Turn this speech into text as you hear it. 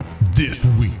This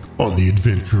week on the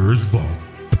Adventurer's Vault,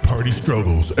 the party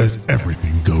struggles as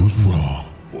everything goes wrong.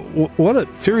 What a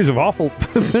series of awful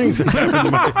things that happened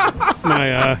to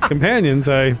my companions.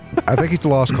 I think it's a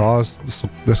lost cause.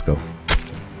 Let's go.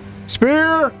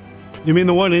 Spear! You mean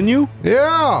the one in you?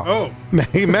 Yeah! Oh.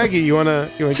 Maggie, you wanna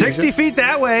 60 feet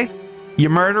that way, you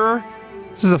murderer.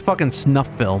 This is a fucking snuff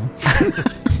film.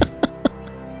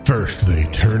 First, they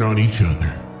turn on each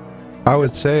other. I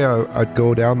would say I'd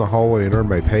go down the hallway and earn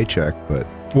my paycheck, but...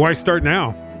 Why start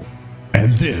now?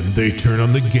 And then they turn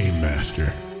on the Game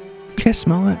Master. Can I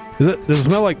smell it? Does it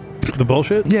smell like the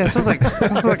bullshit? Yeah, it smells like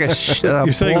a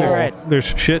You're saying there's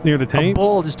shit near the A taint?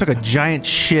 bull just took a giant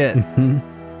shit. And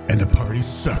the party's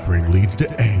suffering leads to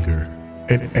anger,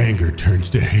 and anger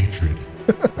turns to hatred.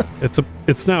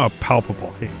 It's now a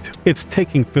palpable hate. It's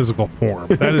taking physical form.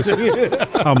 That is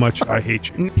how much I hate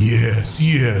you. Yes,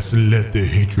 let the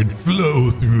hatred flow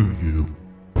through you.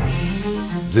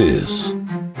 This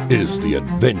is the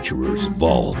Adventurer's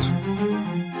Vault.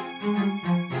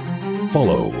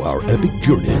 Follow our epic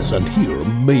journeys and hear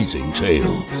amazing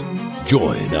tales.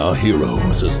 Join our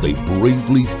heroes as they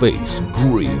bravely face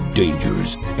grave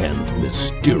dangers and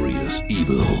mysterious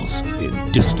evils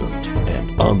in distant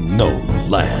and unknown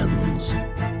lands.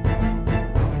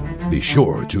 Be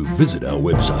sure to visit our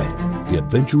website,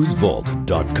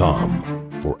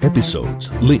 theadventurersvault.com, for episodes,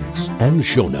 links, and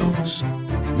show notes.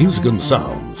 Music and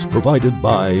sounds provided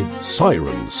by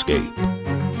Sirenscape.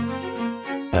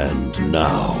 And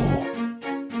now,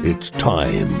 it's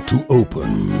time to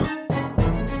open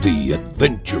the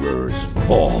Adventurer's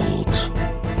Vault.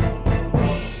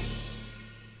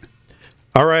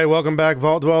 All right, welcome back,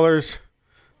 Vault Dwellers.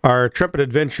 Our intrepid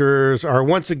adventurers are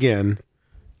once again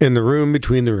in the room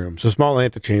between the rooms, a small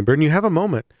antechamber, and you have a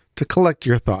moment to collect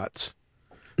your thoughts.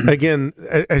 Again,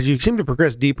 as you seem to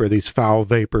progress deeper, these foul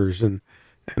vapors and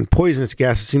poisonous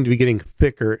gases seem to be getting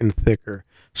thicker and thicker.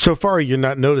 So far, you're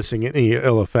not noticing any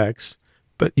ill effects,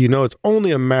 but you know it's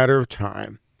only a matter of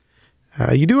time.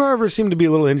 You do, however, seem to be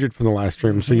a little injured from the last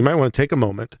room, so you might want to take a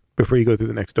moment before you go through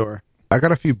the next door. I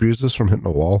got a few bruises from hitting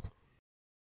the wall.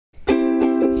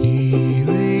 Healing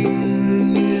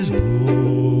is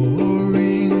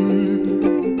boring.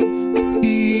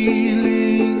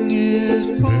 Healing is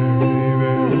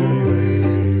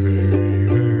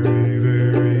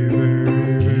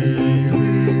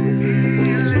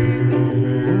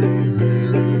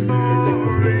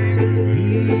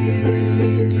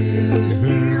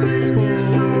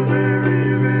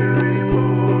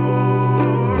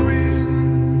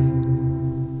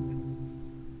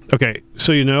Okay,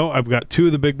 so I've got two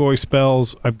of the big boy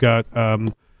spells. I've got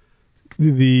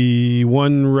the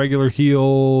one regular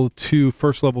heal, two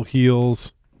first level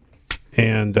heals,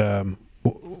 and a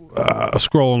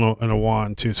scroll and a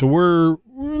wand too. So we're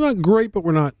not great, but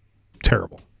we're not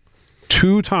terrible.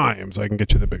 2 times I can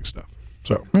get you the big stuff.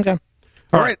 So okay.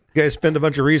 All right. You guys spend a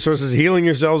bunch of resources healing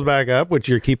yourselves back up, which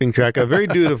you're keeping track of very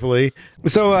dutifully.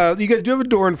 So you guys do have a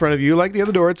door in front of you. Like the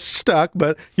other door, it's stuck,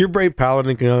 but your brave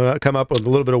paladin can come up with a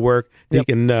little bit of work. Yep.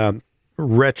 You can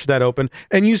wrench that open,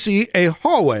 and you see a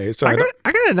hallway. So I got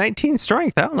a 19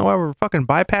 strength. I don't know why we're fucking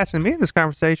bypassing me in this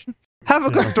conversation. Have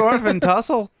a good dwarven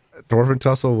tussle. Dwarven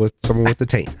tussle with someone with the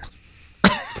taint.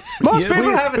 Most people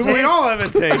have a taint. We all have a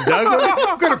taint, Doug.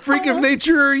 What kind of freak of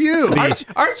nature are you?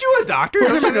 Aren't you a doctor?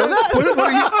 Don't you know that?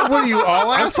 What are you,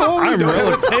 all assholes?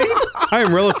 I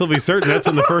am relatively certain that's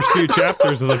in the first few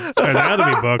chapters of the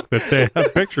anatomy book that they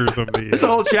have pictures of the... There's a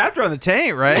whole chapter on the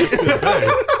taint, right?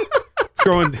 It's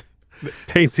growing...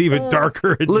 Taint's even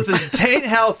darker. Listen, taint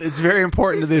health is very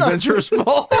important to the Adventurer's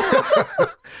Vault.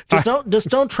 Just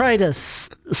don't try to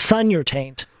sun your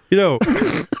taint.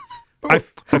 I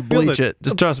bleach it.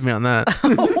 Just trust me on that.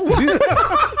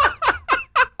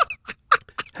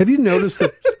 Have you noticed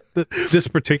that this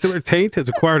particular taint has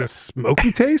acquired a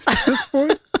smoky taste at this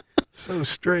point? So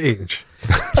strange.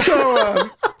 So,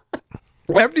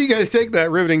 after you guys take that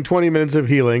riveting 20 minutes of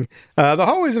healing, the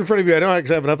hallways in front of you, I don't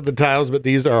actually have enough of the tiles, but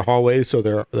these are hallways, so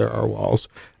there are walls.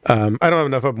 I don't have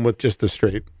enough of them with just the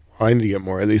straight. I need to get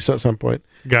more of these at some point.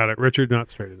 Got it, Richard. Not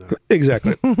straight enough.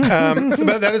 Exactly.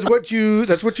 But that's what you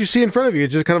see in front of you.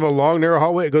 It's just kind of a long, narrow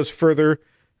hallway. It goes further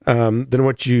than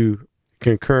what you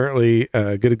can currently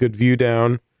get a good view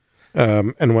down,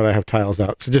 and what I have tiles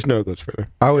out. So just know it goes further.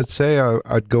 I would say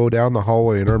I'd go down the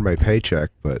hallway and earn my paycheck,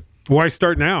 but... Why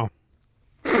start now?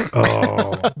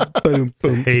 Oh. Boom,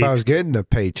 boom. If I was getting a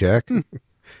paycheck...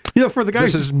 For the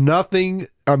guys... This is nothing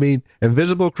I mean,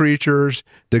 invisible creatures,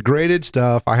 degraded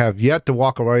stuff. I have yet to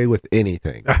walk away with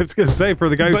anything. I was going to say, for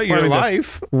the guy who's But your planning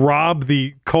life. to rob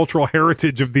the cultural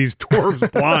heritage of these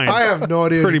dwarves blind. I have no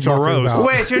idea Pretty what you're talking morose. about.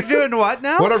 Wait, you're doing what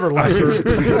now? Whatever,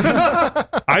 Lester.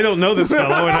 I don't know this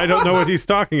fellow, and I don't know what he's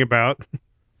talking about.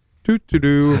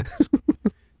 Doo-doo-doo.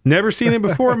 Never seen him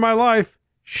before in my life.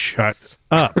 Shut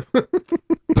up.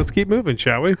 Let's keep moving,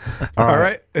 shall we? All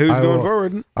right. Who's I going will-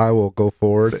 forward? I will go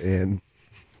forward and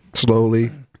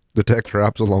slowly detect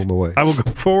traps along the way. I will go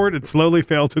forward and slowly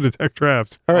fail to detect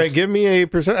traps. All right. Give me a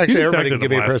percent. Actually, You everybody can detected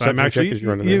give me a them last time, perception actually. check as you're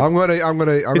running You- there. I'm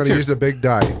gonna your- use the big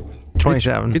die.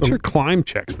 27. It's your climb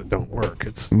checks that don't work.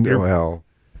 It's Well,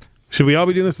 Should we all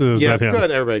be doing this? Or is Yeah, that him? go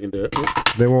ahead. Everybody can do it.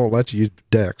 they won't let you use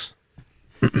Dex.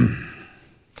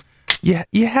 Yeah,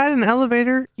 you had an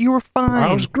elevator. You were fine.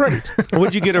 I was great.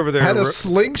 What'd you get over there? Had a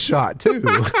slingshot too,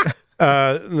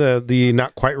 The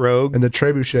not quite rogue. and the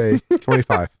trebuchet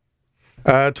 25.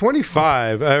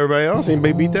 25. Everybody else?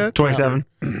 Anybody beat that? 27.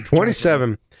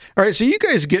 27. All right, so you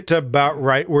guys get to about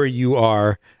right where you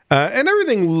are, and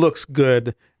everything looks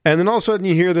good. And then all of a sudden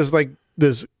you hear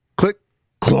this click,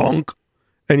 clunk,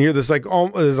 and you hear this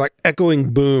this echoing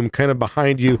boom kind of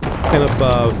behind you and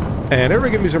above. And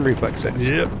everybody give me some reflex saves.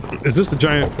 Yep. Is this a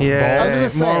giant Yeah, I was gonna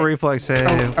say- more reflex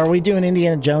save. Are we doing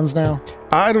Indiana Jones now?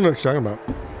 I don't know what you're talking about.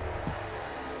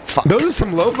 Fuck. Those are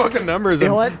some low fucking numbers You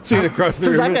know I'm what? seeing across the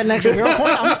Since room. I've got an extra hero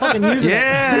point, I'm fucking using it.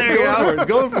 Yeah, there you Going go. for it.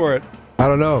 Going for it. I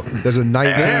don't know. There's a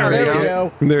 19. There There we you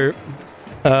go. There.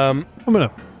 I'm gonna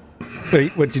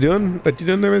Wait, what you doing? What you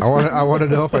doing there, Miss? I want to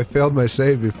know if I failed my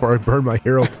save before I burned my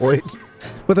hero point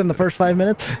Within the first 5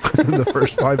 minutes? in the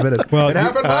first 5 minutes. Well, it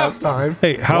happened last time.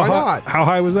 Hey, how Why high, not? how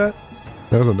high was that?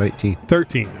 That was a 19.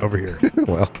 13 over here.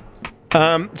 Well,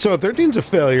 So a 13's a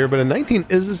failure, but a 19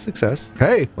 is a success.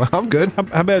 hey, well, I'm good. How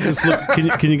about just look?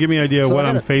 Can you give me an idea of So what I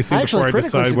I'm gotta- facing I actually before I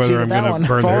critically decide whether I'm succeeded that going one. to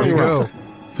burn There you the go.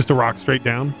 Just a rock straight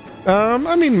down.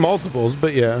 I mean multiples,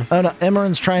 but yeah. Oh no,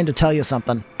 Emmeren's trying to tell you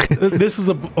something. This is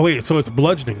wait. So it's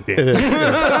bludgeoning It damage. is.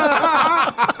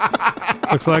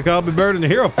 Looks like I'll be burning a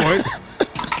hero point.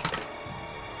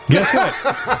 Guess what?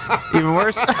 Even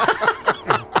worse.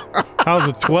 How's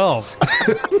a 12?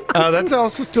 That's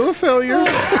also still a failure.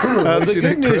 The should good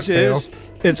hit news crit fail. is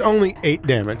it's only 8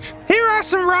 damage. Here are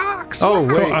some rocks. Oh,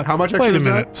 wait. So, how much Wait extra a is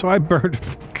minute. that? So I burned.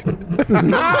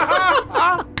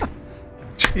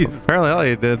 Jesus, Apparently, all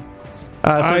you did.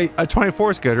 So a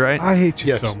 24 is good, right? I hate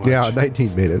you Yes. so much. Yeah,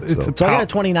 19 made it. It's So. a So I got pow- a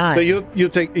 29. So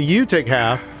you take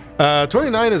half.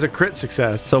 29 is a crit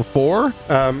success. So 4. So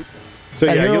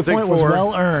that yeah, hero you'll take point 4. was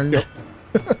well earned. Yep.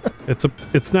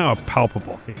 It's now a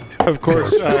palpable hate. Of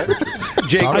course,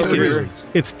 Jake Top over here.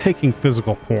 It's taking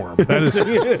physical form. That is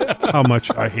how much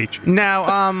I hate you.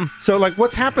 Now, So like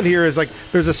what's happened here is like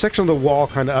there's a section of the wall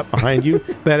kind of up behind you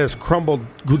that has crumbled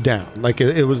down. Like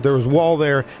there was wall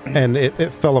there and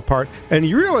it fell apart. And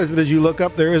you realize that as you look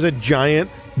up, there is a giant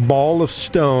ball of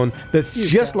stone that's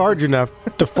just large enough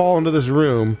to fall into this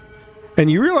room. And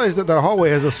you realize that the hallway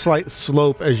has a slight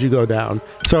slope as you go down.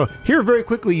 So here very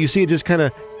quickly you see it just kind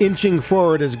of inching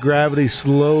forward as gravity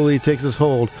slowly takes its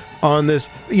hold on this.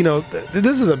 You know,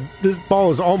 this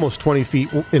ball is almost 20 feet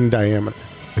in diameter.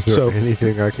 Is there So-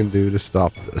 anything I can do to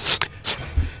stop this?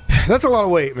 That's a lot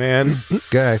of weight, man.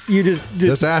 Okay. You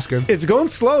Just asking. It's going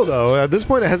slow though. At this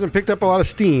point, it hasn't picked up a lot of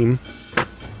steam.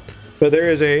 But there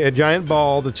is a giant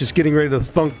ball that's just getting ready to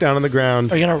thunk down on the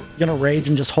ground. Are you gonna rage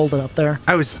and just hold it up there?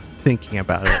 I was thinking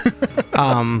about it.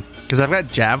 Because I've got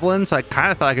javelins, so I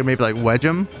kind of thought I could maybe like wedge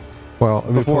them. Well, let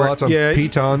me pull Before- out some yeah.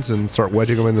 pitons and start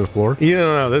wedging them into the floor. You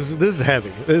don't know. This is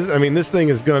heavy. This thing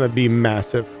is going to be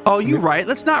massive. Oh, you're right.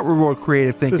 Let's not reward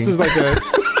creative This thinking. is like a.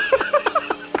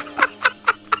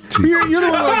 You're the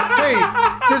one like, hey,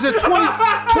 there's a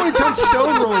 20-ton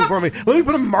stone rolling for me. Let me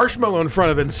put a marshmallow in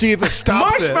front of it and see if it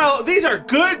stops Marshmallow. These are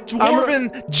good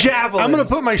dwarven javelins. I'm gonna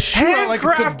put my shoe out like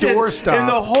it's a Handcrafted doorstop. in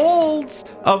the holds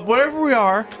of wherever we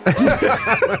are.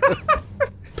 it.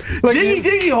 Like,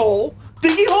 Diggy hole.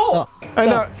 Diggy hole. I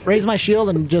know. Raise my shield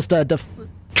and just try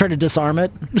to disarm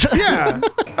it. Yeah.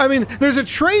 I mean, there's a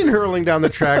train hurling down the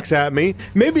tracks at me.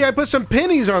 Maybe I put some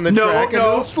pennies on the track and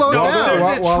it'll slow no, down.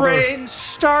 there's While a they're- train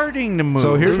starting to move.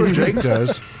 So here's what Jake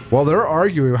does. While they're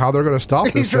arguing how they're going to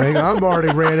stop this thing, I'm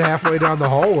already ran halfway down the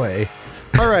hallway.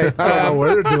 All right. I don't know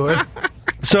what they're doing.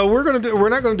 So we're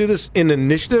not gonna do this in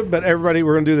initiative, but we're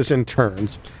gonna do this in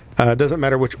turns. It doesn't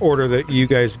matter which order that you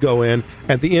guys go in.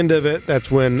 At the end of it,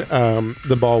 that's when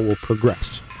the ball will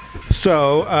progress.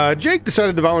 So Jake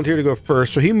decided to volunteer to go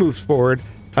first, so he moves forward.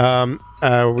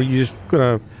 Were you just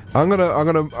gonna? I'm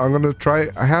gonna try.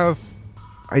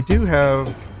 I do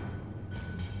have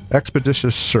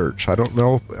Expeditious search. I don't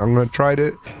know. I'm going to try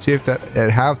to see if that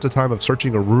at half the time of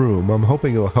searching a room. I'm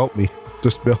hoping it'll help me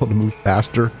just be able to move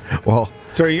faster. Well,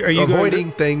 So are you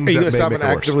avoiding things. Are you going to stop and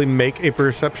actively make a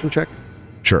perception check?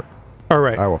 Sure. All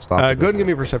right. I will stop. Go ahead and give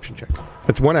me a perception check.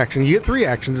 It's one action. You get 3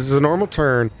 actions. It's a normal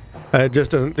turn. It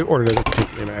just doesn't. The order doesn't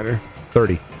particularly matter.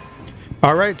 30.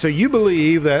 All right. So you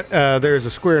believe that there is a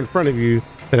square in front of you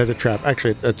that has a trap.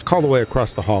 Actually, it's called the way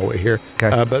across the hallway here.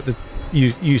 Okay. But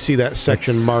you see that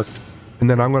section marked. And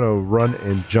then I'm going to run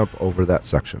and jump over that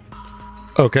section.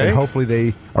 Okay. And hopefully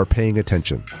they are paying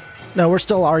attention. No, we're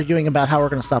still arguing about how we're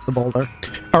going to stop the boulder.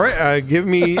 All right. Give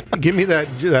me that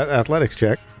athletics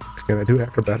check. Can I do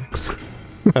acrobatics?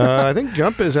 I think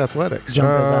jump is athletics. Jump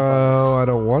is athletics. I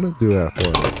don't want to do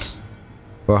athletics.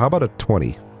 Well, how about a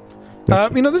 20?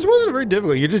 This wasn't very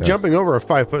difficult. You're just jumping over a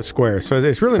 5-foot square, so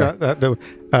it's really not that.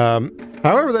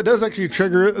 However, that does actually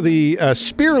trigger the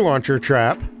spear launcher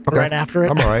trap. Okay. Right after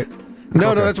it. I'm all right.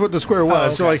 No, Okay. that's what the square was.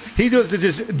 okay. So like he does to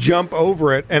just jump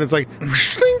over it, and it's like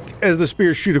slink as the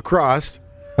spears shoot across.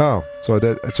 Oh, so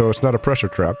it's not a pressure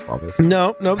trap, obviously.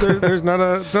 No, there's not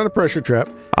a pressure trap.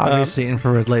 Obviously,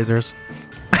 infrared lasers.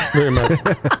 Very much.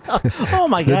 Oh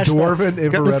my The gosh. dwarven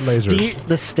infrared laser.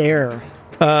 The stare.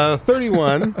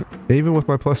 31. Even with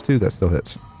my +2, that still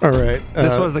hits. All right.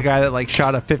 This was the guy that like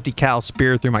shot a 50 cal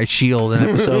spear through my shield in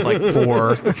episode like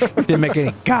 4. Didn't make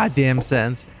any goddamn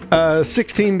sense.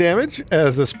 16 damage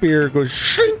as the spear goes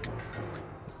shrink.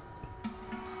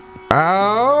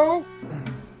 Ow!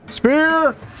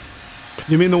 Spear!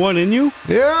 You mean the one in you?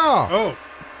 Yeah! Oh.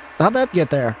 How'd that get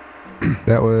there?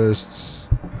 That was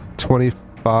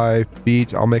 25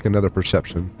 feet. I'll make another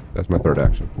perception. That's my third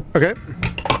action. Okay.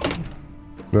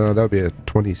 No, that would be a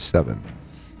 27.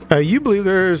 You believe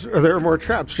there are more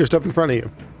traps just up in front of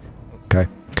you. Okay.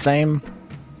 Same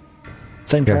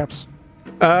Okay. traps.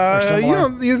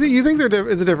 You you think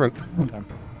it's different? Okay.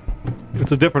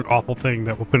 It's a different awful thing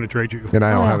that will penetrate you. And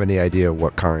I don't have any idea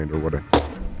what kind or what.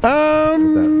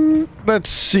 Let's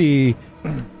see.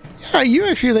 Yeah, you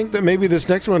actually think that maybe this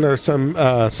next one are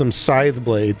some scythe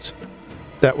blades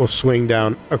that will swing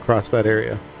down across that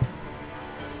area.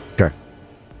 Okay.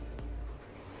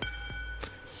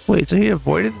 Wait, so he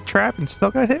avoided the trap and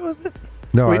still got hit with it?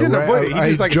 No, Well, he didn't avoid it. He I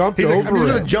just like jumped he's like, over I'm just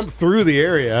it. gonna jump through the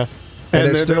area, and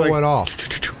it they're still like, went off.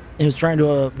 He was trying to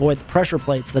avoid the pressure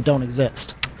plates that don't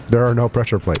exist. There are no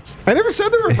pressure plates. I never said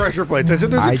there were pressure plates. I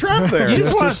said there's a I- trap there. You just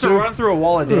Just want us to assume- run through a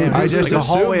wall of damage. I just like a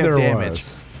assumed hallway there of damage.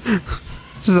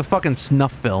 This is a fucking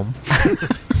snuff film.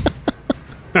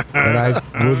 And I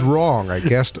was wrong. I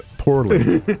guessed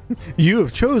poorly. You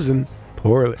have chosen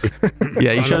poorly.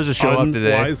 Yeah, you chose to show up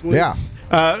today. Unwisely. Yeah.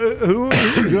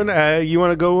 You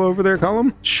want to go over there,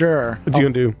 Column? Sure. What you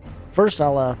gonna do? First,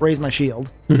 I'll raise my shield.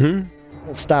 Mm-hmm.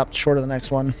 We'll stop short of the next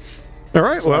one. All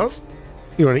right. So well, that's-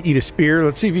 you want to eat a spear?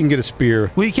 Let's see if you can get a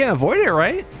spear. Well, you can't avoid it,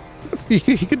 right?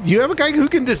 You have a guy who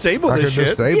can disable I this could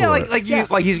shit. disable Yeah, it.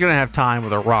 like he's gonna have time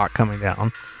with a rock coming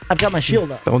down. I've got my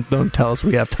shield up. Don't tell us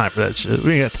we have time for that shit.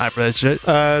 We ain't got time for that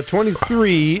shit.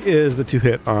 23 is the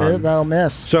 2-hit on. That'll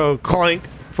miss. So clank.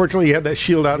 Fortunately, you have that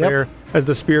shield out Yep. there as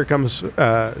the spear comes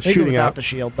Maybe shooting without out. the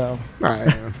shield, though.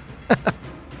 I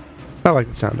like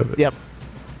the sound of it. Yep.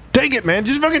 Take it, man.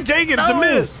 Just fucking take it. It's a No.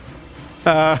 miss.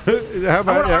 How I about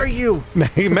want to argue.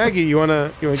 Maggie? You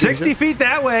wanna 60 feet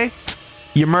that way,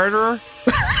 you murderer.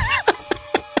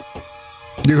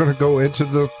 You're gonna go into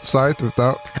the scythe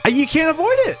without. You can't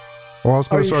avoid it. Well, I was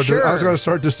gonna Are you start. sure? I was gonna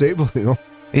start disabling them.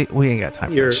 We ain't got time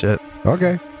for You're- that shit.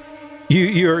 Okay.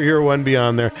 You're one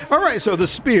beyond there. All right. So the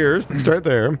spears. Let's start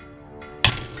there.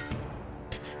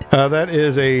 That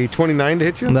is a 29 to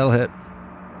hit you. That'll hit.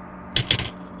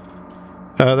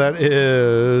 That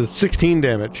is 16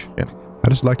 damage. I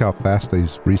just like how fast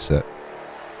these reset.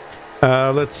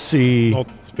 Let's see.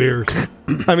 Multiple spears.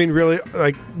 I mean, really,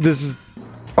 like this is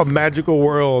a magical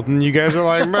world, and you guys are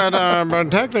like, but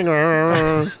protecting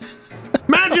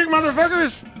magic,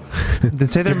 motherfuckers. Then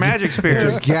say they're magic spirits.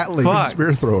 Just Gatling Fuck.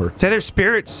 spear thrower. Say they're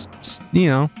spirits.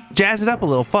 Jazz it up a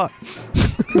little. Fuck.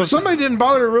 Well, somebody didn't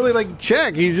bother to really like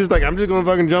check. He's just like, I'm just gonna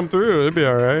fucking jump through. It'll be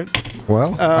all right.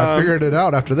 Well, I Um, figured it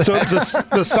out after that. So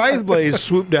the scythe blades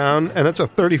swoop down, and that's a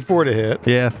 34 to hit.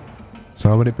 Yeah. So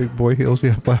how many big boy heals do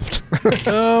you have left?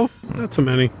 Oh, not so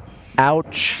many.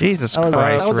 Ouch. Jesus That was,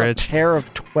 Christ, that was a Rich. pair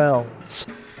of 12s.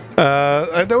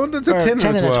 That's a Or 10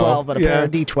 10 and a 12. but a pair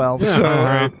of D12s.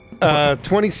 Yeah. So,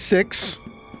 26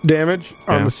 damage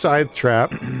on Yeah. the scythe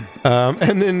trap,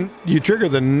 and then you trigger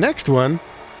the next one,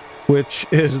 which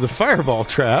is the fireball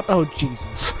trap. Oh,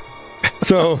 Jesus.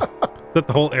 So, Is that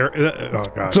the whole area? Oh,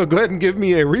 God. so go ahead and give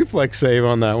me a reflex save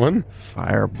on that one.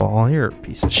 Fireball. You're a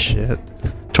piece of shit.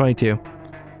 22.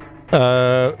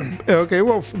 Okay,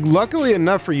 well, luckily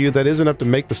enough for you, that is enough to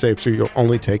make the save, so you'll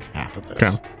only take half of this.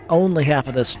 Okay. Only half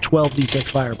of this 12d6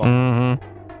 fireball. Mm-hmm.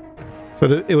 So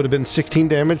it would have been 16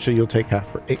 damage, so you'll take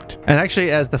half for 8. And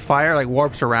actually, as the fire like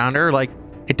warps around her, like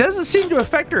it doesn't seem to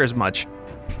affect her as much.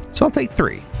 So I'll take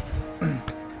 3.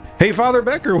 Hey, Father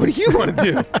Becker, what do you want to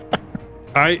do?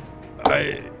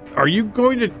 Are you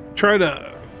going to try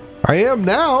to? I am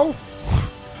now.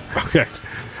 Okay.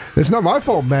 It's not my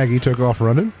fault Maggie took off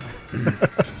running.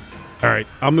 All right.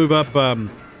 I'll move up.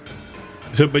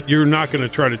 But you're not going to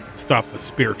try to stop the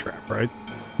spear trap, right?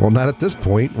 Well, not at this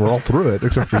point. We're all through it,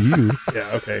 except for you.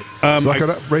 Yeah. Okay. Suck it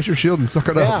up. Raise your shield and suck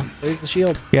it Yeah, up. raise the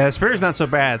shield. Yeah, the spear's not so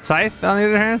bad. Scythe, on the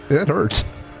other hand, It hurts.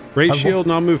 Raise shield,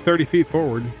 and I'll move 30 feet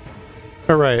forward.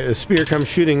 All right, a spear comes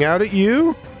shooting out at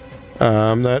you.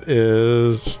 That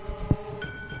is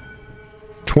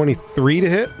 23 to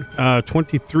hit.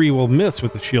 23 will miss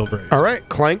with the shield raise. All right,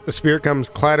 clank. The spear comes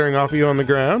clattering off you on the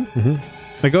ground.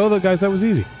 Like, oh, guys, that was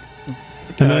easy.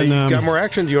 And then, you got more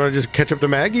actions. Do you want to just catch up to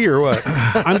Maggie or what?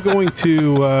 I'm going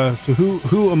to. So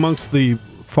who amongst the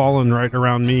fallen right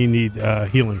around me need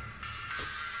healing?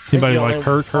 Anybody like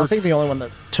hurt? I think the only one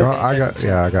that took I got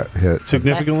hit.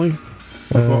 Significantly?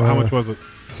 Well, how much was it?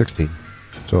 16.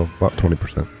 So about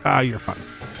 20%. You're fine.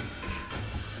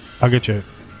 I'll get you.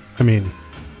 I mean,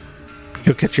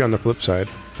 He'll catch you on the flip side.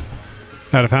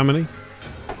 out of how many?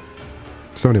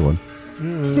 71.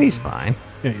 he's fine.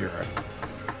 Yeah, you're right.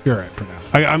 You're right for now.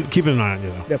 I'm keeping an eye on you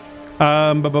though. Yep.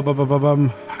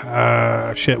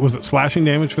 Shit. Was it slashing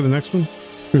damage for the next one?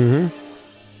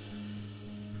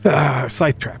 Mm-hmm.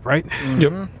 Scythe trap, right?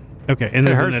 Yep. Okay. And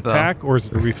It is it an hurts, though. attack or is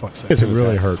it a reflex save? It's It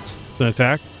really hurts. It's an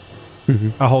attack.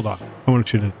 I'll hold off. I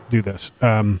want you to do this.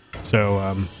 I'm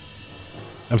sorry.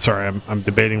 I'm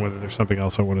debating whether there's something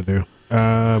else I want to do.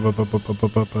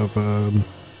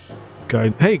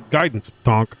 Guidance,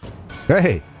 donk.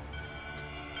 Hey.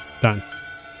 Done.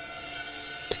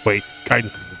 Wait,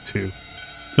 guidance is a 2.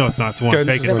 No, it's not. It's 1. Guidance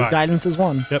Take is it. Yep, 5. guidance is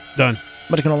 1, Yep, done.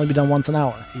 but it can only be done once an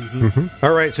hour.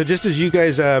 All right, so just as you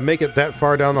guys make it that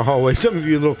far down the hallway, some of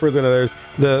you a little further than others,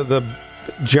 the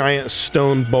giant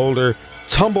stone boulder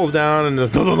tumbles down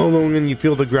and you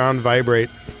feel the ground vibrate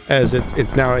as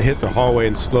it's now hit the hallway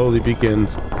and slowly begins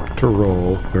to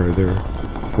roll further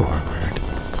forward.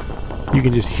 You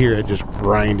can just hear it just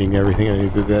grinding everything,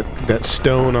 that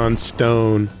stone on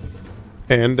stone.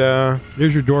 And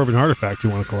There's your dwarven artifact you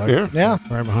want to collect. yeah, Yeah.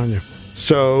 Right behind you.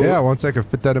 so Yeah, once I can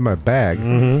fit that in my bag.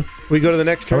 we go to the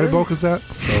next How many turn. bulk is that?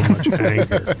 So much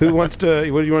anger. Who wants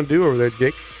to? What do you want to do over there,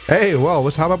 Jake? Hey, well,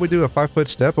 how about we do a 5-foot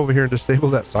step over here and disable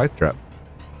that scythe trap?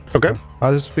 Okay.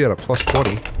 This would be at a plus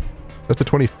 20. That's a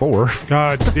 24.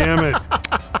 God damn it.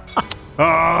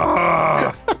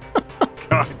 God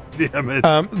damn it.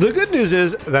 The good news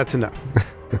is that's enough.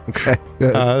 Okay.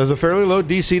 There's a fairly low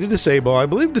DC to disable. I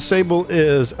believe disable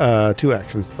is 2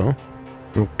 actions though.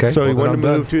 Okay. So you well, want to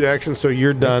then I'm move 2 actions, so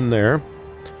you're done there.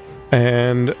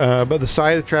 And but the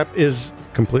scythe trap is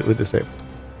completely disabled.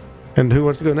 And who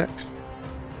wants to go next?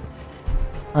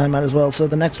 I might as well. So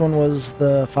the next one was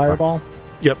the fireball.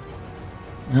 Yep.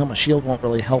 Now my shield won't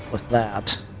really help with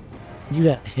that. You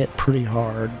got hit pretty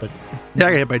hard, but Yeah,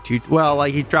 I got hit by 2. Well,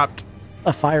 like he dropped.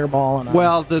 a fireball and a...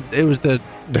 Well, it was the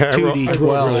I rolled 2d12.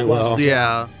 really well.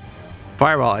 Yeah.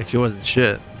 Fireball actually wasn't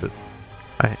shit, but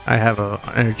I have a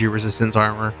energy resistance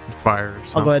armor to fire.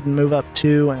 So. I'll go ahead and move up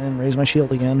 2 and raise my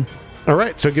shield again. All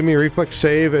right, so give me a reflex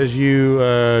save as you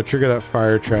trigger that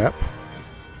fire trap.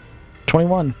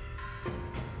 21.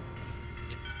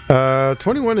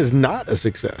 21 is not a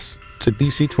success. It's a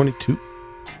DC 22.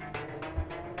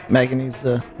 Megan needs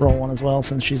to roll one as well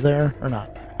since she's there, or not?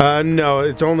 No,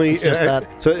 it's only It's just that.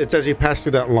 So it's as you pass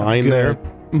through that line there.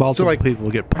 Multiple So, like-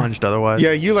 people get punched otherwise.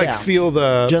 Yeah, you Yeah. feel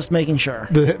Just making sure.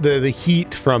 the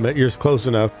heat from it. You're close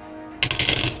enough.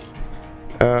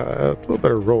 A little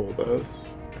better roll though.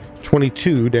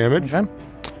 22 damage. Okay.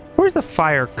 Where's the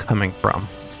fire coming from?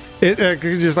 It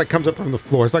just like comes up from the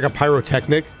floor. It's like a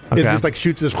pyrotechnic. It Okay. just like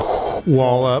shoots this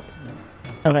wall up.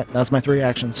 Okay, that's my 3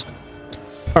 actions.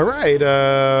 All right,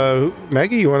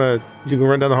 Maggie, you can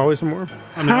run down the hallway some more?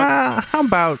 How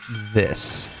about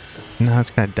this? No, that's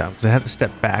kind of dumb because I had to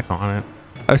step back on it.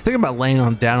 I was thinking about laying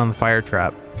down on the fire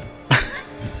trap.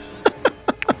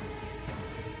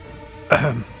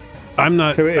 I'm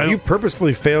not. So I if don't- you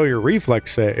purposely fail your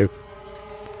reflex save,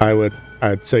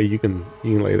 I'd say you can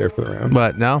lay there for the round.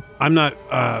 But no. I'm not.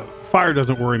 Fire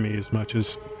doesn't worry me as much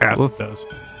as acid does.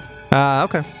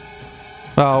 Okay.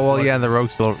 Oh, well, yeah, the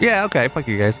rogue's still... Yeah, okay, fuck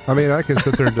you guys. I mean, I can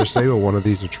sit there and disable one of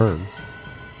these a turn.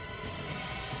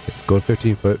 Go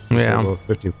 15 foot, Yeah. disable,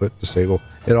 15 foot, disable.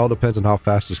 It all depends on how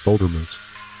fast this boulder moves.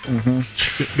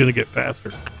 It's going to get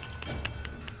faster.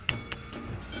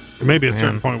 Or maybe at a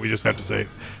certain point we just have to say,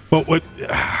 well,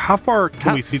 how far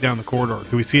can we see down the corridor?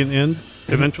 Do we see an end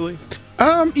eventually?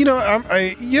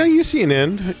 You see an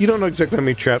end. You don't know exactly how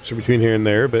many traps are between here and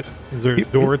there, but Is there a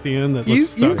door at the end that you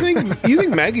looks stuck?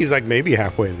 think Maggie's like maybe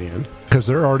halfway to the end? Because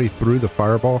they're already through the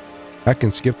fireball. I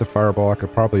can skip the fireball. I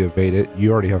could probably evade it.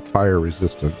 You already have fire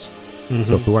resistance.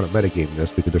 So if we want to metagame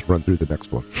this, we could just run through the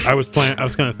next one. I was kind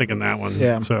of thinking that one.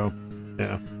 Yeah. So,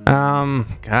 yeah.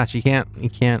 Gosh, you can't.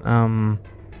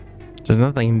 There's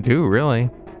nothing to do really.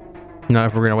 Not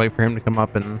if we're gonna wait for him to come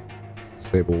up and.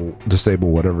 Disable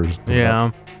whatever's.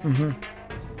 Yeah.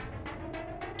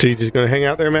 So you just gonna hang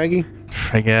out there, Maggie?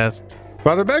 I guess.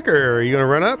 Father Becker, are you gonna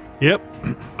run up? Yep.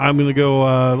 I'm going to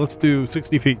go, let's do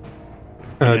 60 feet.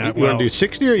 You want to do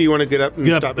 60, or you want to get up and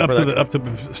Get stop up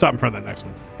to stop in front of that next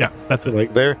one. Yeah, that's it.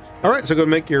 like there? All right, so go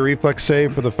make your reflex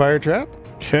save for the fire trap.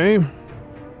 Okay.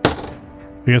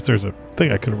 I guess there's a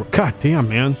thing I could have. God damn,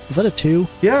 man. Is that a 2?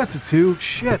 Yeah, it's a 2.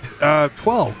 Shit.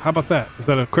 12. How about that? Is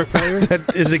that a crit failure?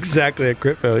 That is exactly a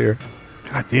crit failure.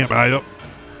 God damn it.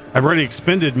 I've already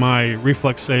expended my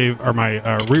reflex save or my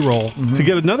reroll to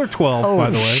get another 12, Oh, by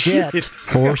the way. shit.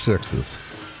 4 6s.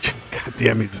 God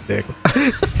damn, he's a dick.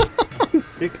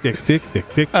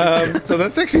 dick. So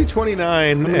that's actually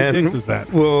 29. How many and dicks is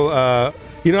that? We'll, I'm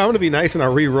going to be nice and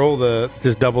I'll re-roll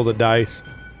just double the dice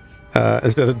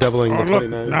instead of doubling the Look,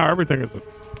 29. now everything is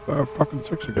a fucking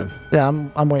 6 again. Yeah,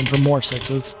 I'm waiting for more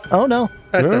 6s. Oh, no.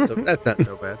 That's not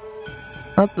so bad.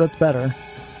 That's better.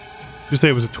 Did you say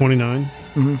it was a 29?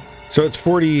 So it's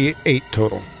 48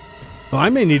 total. Well, I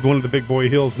may need one of the big boy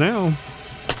heals now.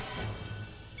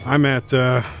 I'm at,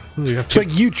 It's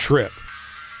like you trip.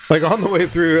 Like on the way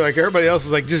through, like everybody else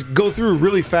is like, just go through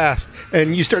really fast.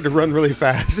 And you start to run really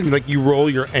fast. And like you roll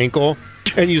your ankle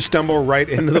and you stumble right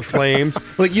into the flames.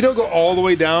 Like you don't go all the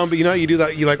way down, but you know how you do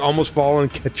that? You like almost fall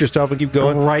and catch yourself and keep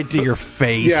going. Right to your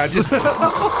face. Yeah, just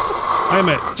I'm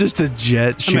at just a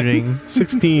jet shooting.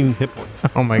 16 hit points.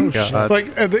 Oh my god. like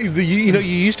you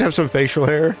used to have some facial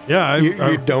hair. Yeah,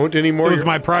 You don't anymore. It was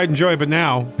my pride and joy, but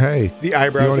now Hey, the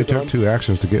eyebrows. you only are took gone. 2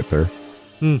 actions to get there.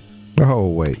 Oh,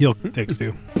 wait. heal takes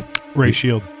 2. Ray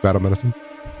shield. Battle medicine?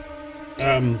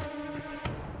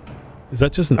 Is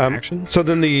that just an action? So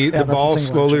then the that's a ball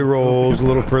single slowly action. rolls a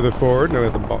little further forward. No,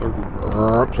 the ball,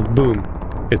 so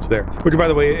boom, it's there. Which, by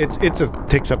the way,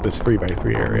 takes up this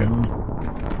 3x3 area.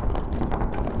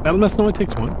 Battle medicine only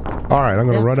takes 1. All right, I'm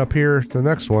going to run up here to the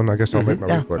next one. I guess I'll make my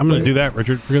reflex. I'm going to do that,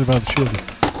 Richard. Forget about the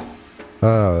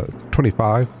shield.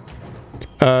 25.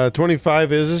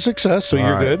 25 is a success, so All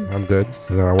you're right, good. I'm good.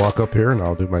 And then I walk up here and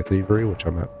I'll do my thievery, which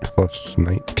I'm at plus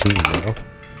 19 now.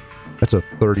 That's a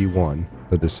 31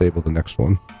 to disable the next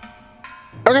one.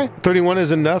 Okay, 31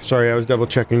 is enough. Sorry, I was double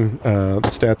checking the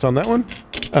stats on that one.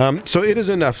 So it is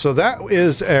enough. So that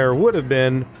is, or would have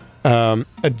been,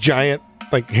 a giant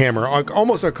like hammer, like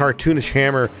almost a cartoonish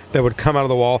hammer that would come out of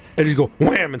the wall and just go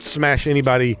wham and smash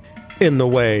anybody in the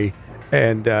way.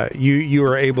 And you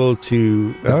were able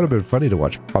to. That would have been funny to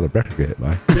watch Father Becker get hit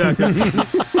by. Yeah.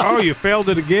 Oh, you failed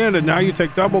it again, and now you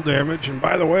take double damage. And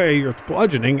by the way, you're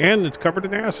bludgeoning, and it's covered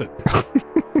in acid.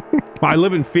 I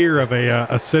live in fear of a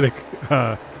acidic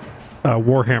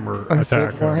Warhammer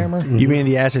attack. Warhammer? You mean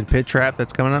the acid pit trap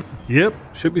that's coming up? Yep,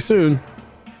 should be soon.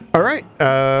 All right,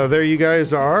 there you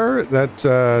guys are. That's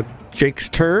Jake's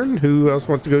turn. Who else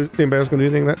wants to go? Anybody else going to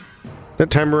do anything that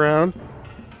time around?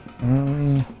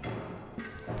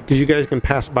 Because you guys can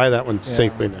pass by that one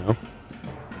safely now.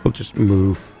 We'll just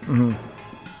move.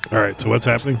 All right, so what's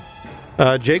happening?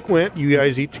 Jake went. You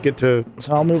guys each get to.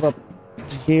 So I'll move up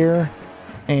to here,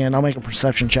 and I'll make a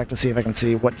perception check to see if I can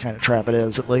see what kind of trap it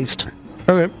is, at least.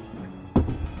 Okay.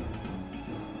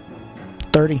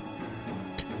 30.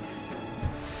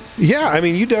 Yeah, I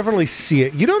mean, you definitely see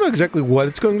it. You don't know exactly what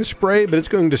it's going to spray, but it's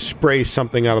going to spray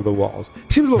something out of the walls.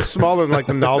 It seems a little smaller than like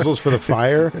the nozzles for the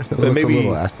fire, but Looks maybe. a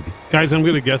little acidy. Guys, I'm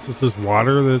going to guess this is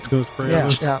water that it's going to spray Yeah, on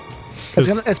us. yeah.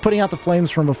 It's putting out the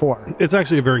flames from before. It's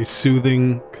actually a very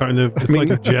soothing kind of. It's like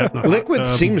a jet. not a Liquid hot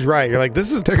tub. seems right. You're like,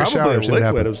 this is Take a shower, probably a it should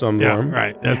liquid happen. of some Yeah, form.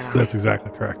 right. That's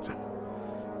exactly correct.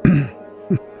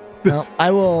 Well, I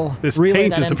will This relay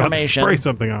taint that is about to information spray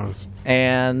something on us.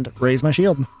 and raise my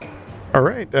shield. All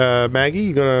right, Maggie,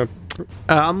 you gonna?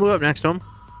 I'll move up next to him.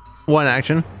 One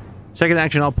action. Second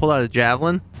action, I'll pull out a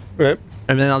javelin, Okay.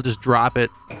 and then I'll just drop it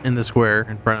in the square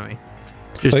in front of me.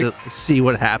 Just to see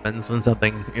what happens when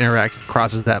something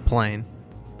crosses that plane.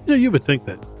 You know, you would think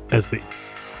that as the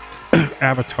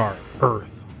avatar Earth,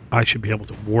 I should be able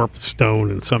to warp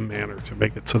stone in some manner to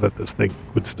make it so that this thing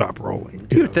would stop rolling.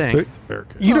 You would think. It's a bear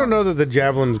case. You don't know that the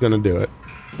javelin's going to do it.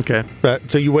 Okay. But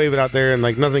so you wave it out there, and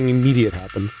like nothing immediate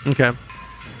happens. Okay.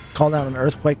 Call down an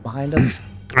earthquake behind us.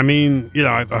 I mean,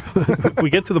 if we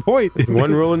get to the point.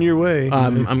 One rolling your way.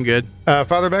 I'm good.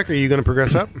 Father Becker, are you going to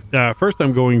progress up? First,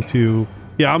 I'm going to,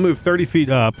 I'll move 30 feet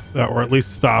up, or at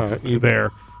least stop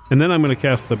there, and then I'm going to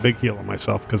cast the big heal on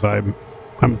myself because I'm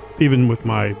even with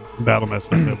my battle mess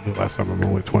that I did last time. I'm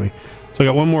only 20, so I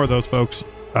got one more of those, folks.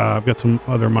 I've got some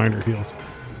other minor heals.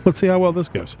 Let's see how well this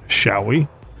goes, shall we?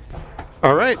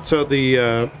 All right. So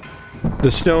the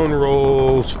stone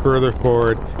rolls further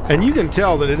forward, and you can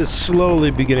tell that it is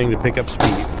slowly beginning to pick up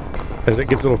speed. As it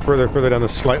gets a little further down the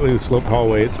slightly sloped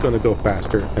hallway, it's going to go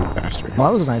faster and faster. Well,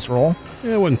 that was a nice roll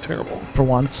Yeah, it wasn't terrible. for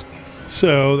once.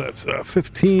 So that's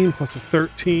 15 plus a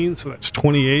 13, so that's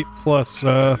 28 plus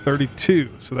 32,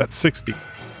 so that's 60.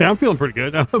 Yeah, I'm feeling pretty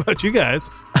good. I don't know about you guys.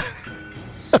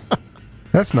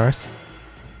 That's nice.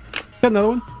 Got another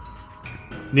one?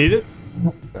 Need it?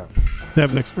 No.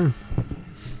 Have next turn.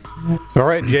 All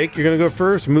right, Jake, you're going to go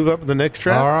first. Move up to the next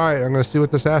trap. All right, I'm going to see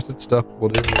what this acid stuff will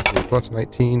do. Plus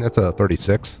 19, that's a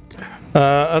 36.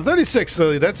 A 36,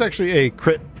 so that's actually a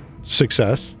crit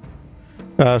success.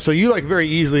 So you like very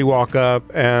easily walk up,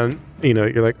 and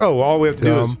you're like, oh, well, all we have to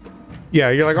do is,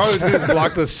 you're like, all we have to do is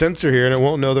block the sensor here, and it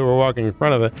won't know that we're walking in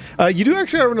front of it. You do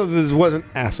actually ever know that this wasn't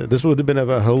acid. This would have been of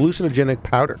a hallucinogenic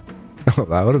powder. Oh,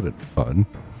 that would have been fun.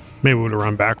 Maybe we would have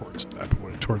run backwards at that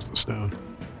point towards the stone.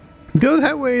 Go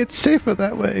that way. It's safer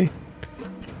that way.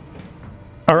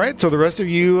 All right, so the rest of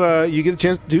you, you get a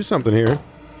chance to do something here.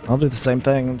 I'll do the same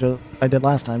thing I did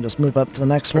last time. Just move up to the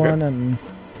next one, and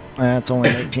it's only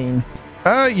 18.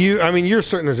 You're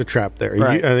certain there's a trap there.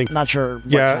 Right. I think. Not sure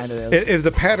what kind it is. If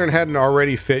the pattern hadn't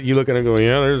already fit, you look at it and go,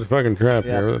 yeah, there's a fucking trap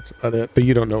Yeah. there. That's about it. But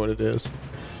you don't know what it is.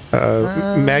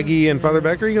 Maggie and Father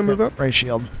Becker, you gonna move up? Ray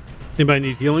shield. Anybody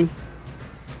need healing?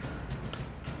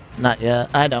 Not yet.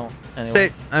 I don't.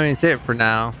 Anyway. Say it for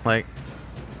now.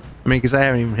 Because I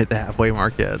haven't even hit the halfway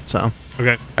mark yet, so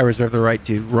Okay. I reserve the right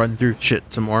to run through shit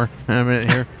some more in a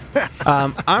minute here.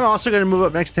 I'm also going to move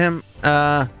up next to him,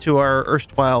 to our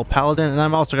erstwhile paladin, and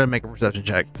I'm also going to make a perception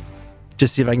check,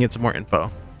 just see if I can get some more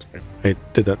info. I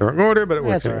did that in the wrong order, but it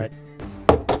worked. That's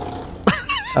all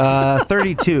right.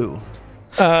 32.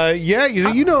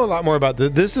 You know a lot more about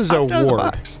this. This is a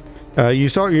ward. You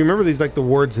remember these like the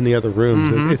wards in the other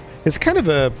rooms. Mhm. It's kind of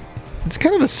a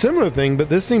similar thing, but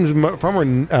this seems far more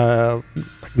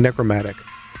like necromantic.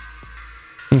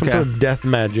 Some Okay. sort of death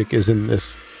magic is in this.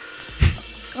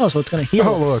 Oh, so it's going to heal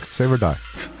Oh, us. look, save or die.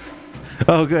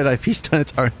 Oh, good. I feast on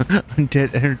its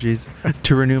undead energies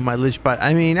to renew my lich bite.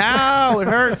 Ow! It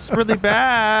hurts really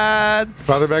bad.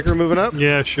 Father Becker moving up.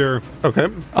 Yeah, sure. Okay.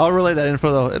 I'll relay that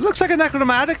info though. It looks like a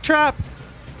necromantic trap.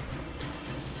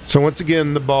 So once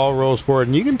again, the ball rolls forward,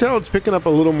 and you can tell it's picking up a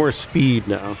little more speed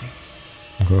now.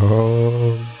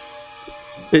 Oh.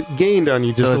 It gained on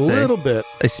you just So a it's little bit.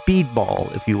 A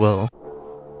speedball, if you will.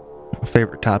 A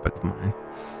favorite topic of mine.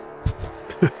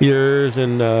 Yours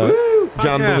and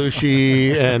John podcast.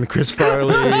 Belushi and Chris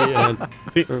Farley and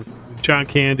See, John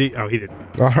Candy. Oh, he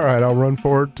didn't. All right, I'll run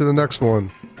forward to the next one.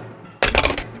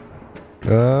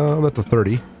 That's a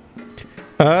 30.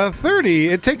 30.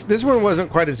 It takes this one wasn't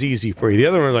quite as easy for you. The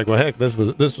other one was like, well, heck, this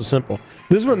was simple.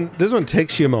 This one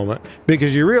takes you a moment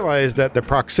because you realize that the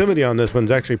proximity on this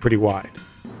one's actually pretty wide.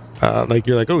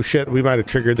 You're like, oh shit, we might have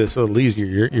triggered this a little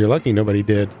easier. You're lucky nobody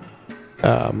did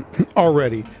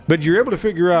already, but you're able to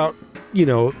figure out,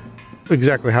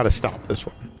 exactly how to stop this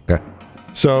one. Okay.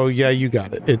 So yeah, you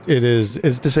got it.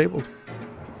 It's disabled.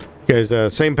 You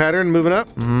guys, same pattern, moving up.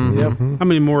 Yep. How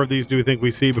many more of these do we think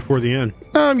we see before the end?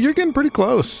 You're getting pretty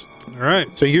close. All right.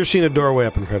 So you're seeing a doorway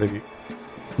up in front of you.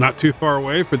 Not too far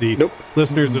away for the Nope.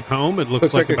 listeners at home. It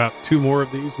looks like about two more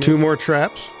of these. maybe. Two more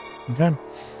traps. Okay.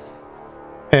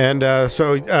 And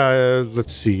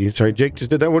let's see. Sorry, Jake just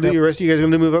did that. What are the rest of you guys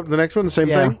going to move up to the next one? The same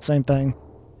Yeah, thing? same thing.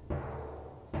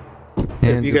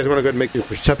 If you guys want to go ahead and make your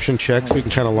perception checks, we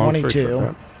can kind of long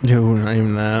 22. No, not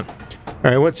even that. All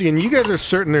right, once again, you guys are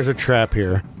certain there's a trap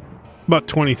here. About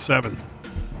 27.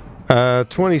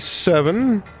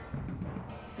 27.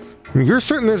 You're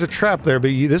certain there's a trap there, but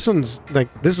this one's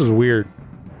this is weird.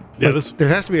 Yeah, There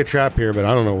has to be a trap here, but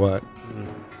I don't know what.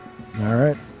 All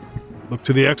right. Look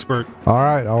to the expert. All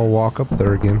right, I'll walk up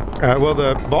there again. Well,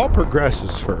 the ball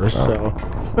progresses first, so.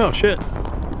 Oh, shit.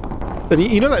 And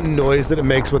you know that noise that it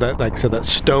makes with that, that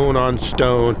stone on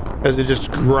stone, as it's just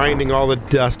grinding all the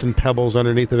dust and pebbles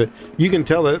underneath of it. You can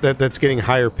tell that's getting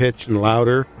higher pitched and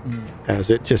louder as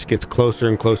it just gets closer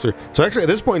and closer. So actually, at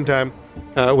this point in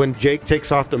time, when Jake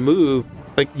takes off to move,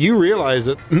 you realize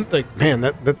that, man,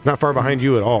 that's not far behind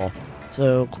you at all.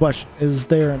 So, question: is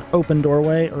there an open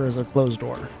doorway or is it a closed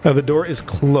door? The door is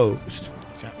closed.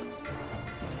 Okay.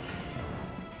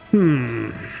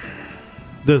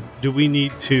 Do we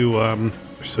need to?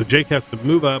 So Jake has to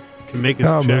move up, can make his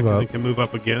I'll check, move and up. then can move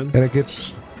up again. And it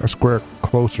gets a square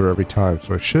closer every time,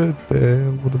 so it should be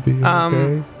able to be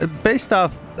okay. Based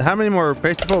off what we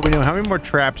know, how many more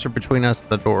traps are between us and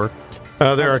the door?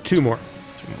 There are 2 more.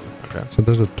 Okay. So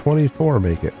does a 24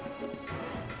 make it?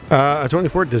 A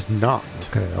 24 does not.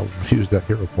 Okay, I'll use that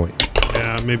hero point.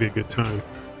 Yeah, maybe a good time.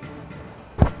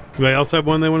 Anybody else have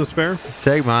one they want to spare?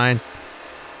 Take mine.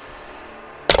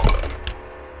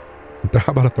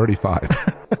 How about a 35?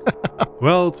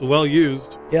 Well, it's well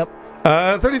used. Yep.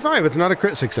 35. It's not a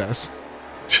crit success,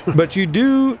 but you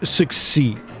do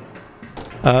succeed.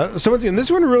 So and this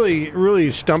one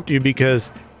really stumped you because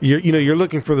you're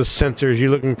looking for the sensors, you're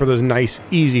looking for those nice,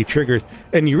 easy triggers,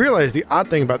 and you realize the odd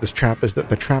thing about this trap is that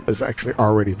the trap is actually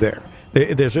already there. There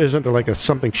isn't like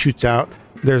something shoots out.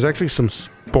 There's actually some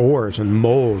spores and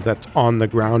mold that's on the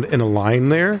ground in a line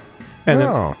there, and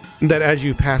then that as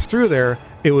you pass through there,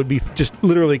 it would be just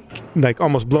literally like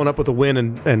almost blown up with the wind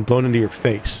and blown into your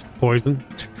face. Poison.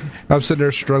 I'm sitting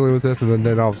there struggling with this, and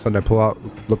then all of a sudden I pull out,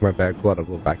 look at my bag, pull out a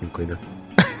little vacuum cleaner.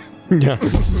 Yeah.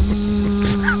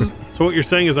 So what you're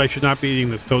saying is I should not be eating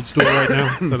this toadstool right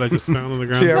now that I just found on the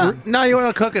ground? Yeah. No, you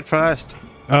want to cook it first.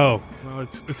 Oh, well,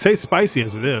 it stays spicy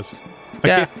as it is.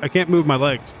 I can't move my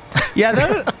legs.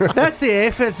 Yeah, that's the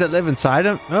aphids that live inside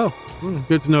them. Oh,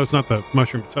 good to know it's not the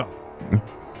mushroom itself.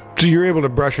 So you're able to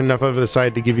brush enough of it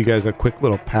aside to give you guys a quick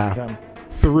little path Okay.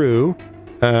 through.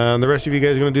 The rest of you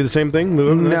guys are going to do the same thing? Move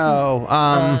over to the next one?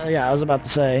 No, Yeah, I was about to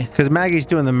say. because Maggie's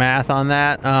doing the math on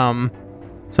that.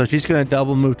 So she's gonna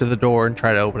double move to the door and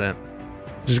try to open it.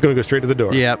 Just going to go straight to the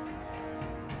door. Yep.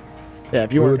 Yeah,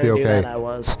 if you We weren't would be going to do okay. that, I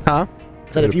was. Huh?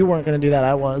 Said if you weren't going to do that,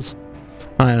 I was.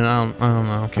 I don't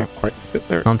know. Can't quite fit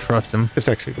there. I don't trust him. It's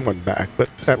actually one back, but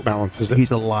that balances it.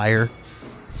 He's a liar.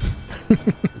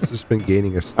 It's just been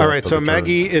gaining a All right, so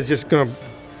Maggie is just going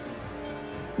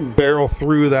to barrel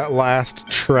through that last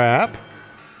trap.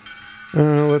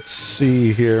 Let's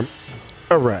see here.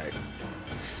 All right.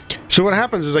 So what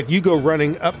happens is like you go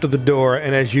running up to the door,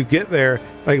 and as you get there,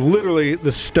 like literally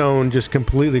the stone just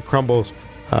completely crumbles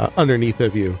underneath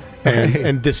of you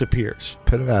and disappears.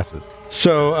 Pit of acid.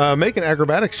 So make an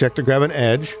acrobatics check to grab an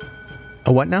edge.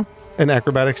 A what now? An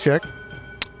acrobatics check.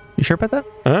 You sure about that?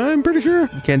 I'm pretty sure.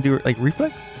 You can't do like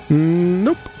reflex?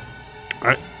 Nope.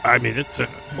 I mean, it's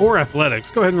or athletics.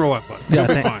 Go ahead and roll athletics. Yeah.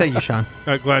 You'll be fine. Thank you, Sean.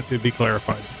 Glad to be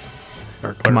clarified.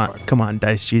 Or Come clarified. on,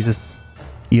 Dice Jesus.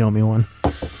 You owe me one.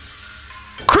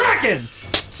 Kraken!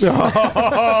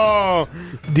 Oh,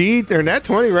 D, they're nat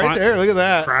 20 right Fine. there. Look at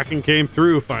that. Kraken came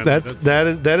through finally.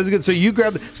 That is good. So you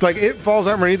grab it's like it falls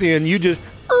out underneath you, and you just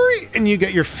and you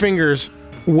get your fingers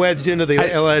wedged into the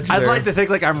edge. I'd there. like to think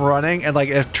like I'm running and like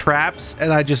it traps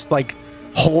and I just like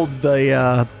hold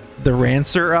the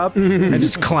rancer up and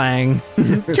just clang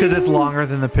because it's longer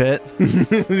than the pit.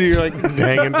 You're like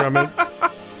hanging from it.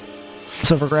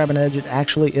 So for grab an edge, it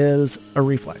actually is a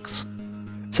reflex.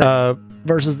 So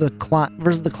versus the climb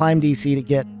DC to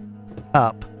get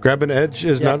up. Grab an edge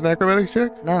is Yep. not an acrobatics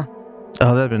check. No.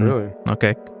 Oh, that'd been Really?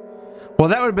 okay. Well,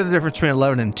 that would have been the difference between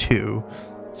 11 and 2.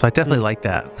 So I definitely like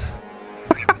that.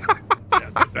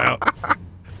 Out.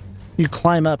 You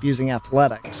climb up using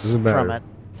athletics Doesn't matter. from it.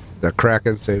 The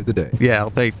Kraken saved the day. Yeah,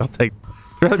 I'll take.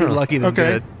 Rather be lucky than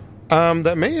Okay. good.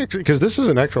 That may actually because this is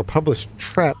an actual published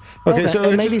trap. Okay, so it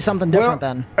it's- may be something different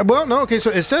then. Well, no, okay, so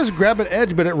it says grab an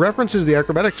edge, but it references the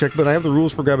acrobatic check, but I have the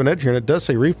rules for grab an edge here, and it does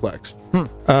say reflex.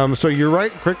 So you're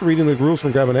right, correct reading the rules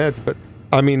from grab an edge, but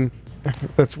I mean,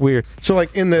 that's weird. So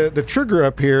like in the trigger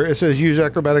up here, it says use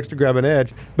acrobatics to grab an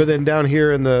edge, but then down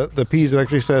here in the P's, it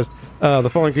actually says the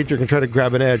following creature can try to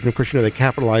grab an edge, and of course, they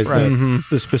capitalize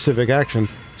the specific action.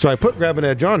 So I put grab an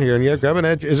edge on here, and yeah, grab an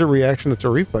edge is a reaction, it's a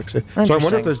reflex. So I wonder if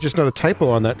Interesting. there's just not a typo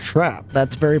on that trap.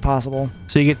 That's very possible.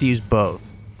 So you get to use both.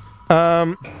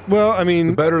 Well, I mean,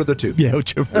 The better of the two. Yeah,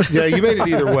 whichever. yeah, you made it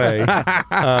either way.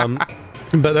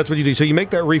 But that's what you do. So you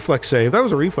make that reflex save. That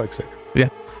was a reflex save. Yeah.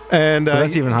 And So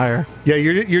that's even higher. yeah,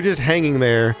 you're just hanging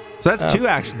there. So that's 2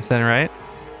 actions then, right?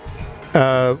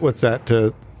 What's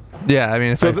that? Yeah, I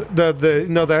mean, if So I-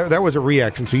 that was a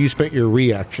reaction. So you spent your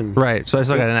reaction. right. So I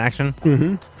still got an action.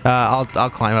 Mm-hmm. I'll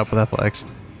climb up with athletics.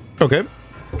 Okay.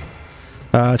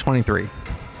 23.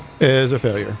 Is a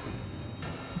failure.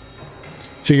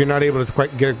 So you're not able to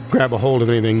quite grab a hold of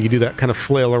anything. You do that kind of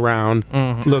flail around,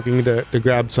 looking to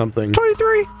grab something.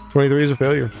 23. 23 is a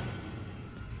failure.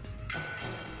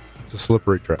 It's a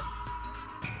slippery trap.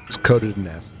 It's coated in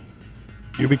acid.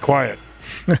 You be quiet.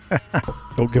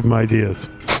 Don't give him ideas.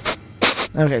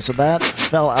 Okay, so that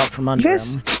fell out from under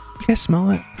him. You guys smell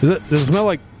it? Does it smell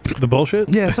like the bullshit?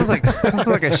 Yeah, it smells like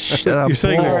a You're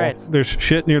saying bull. there's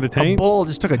shit near the A tank? bull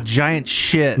just took a giant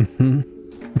shit.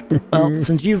 Well,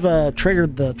 since you've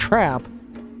triggered the trap,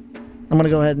 I'm going to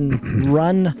go ahead and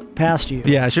run past you.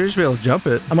 Yeah, I should just be able to jump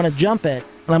it. I'm going to jump it,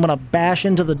 and I'm going to bash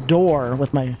into the door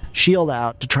with my shield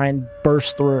out to try and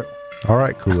burst through. All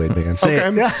right, Kool-Aid man. Say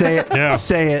it. Say it. Yeah.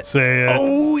 Say it. Say it.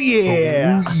 Oh,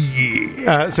 yeah.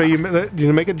 So you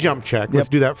make a jump check. Let's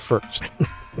do that first.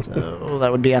 So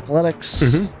that would be athletics.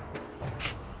 Mhm.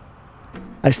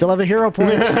 I still have a hero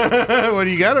point. What do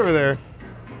you got over there?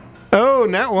 Oh,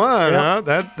 nat one. Yep.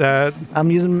 Huh? That.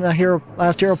 I'm using the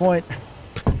last hero point.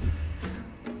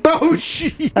 Oh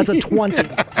shit. That's a 20.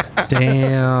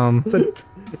 Damn.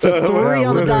 It's a 3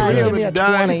 on the die. Give me a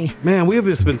die. 20. Man, we have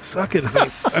just been sucking.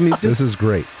 I mean, This just is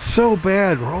great. so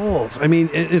bad rolls. I mean,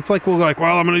 it's like we're like,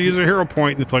 well, I'm going to use a hero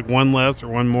point, and it's like one less or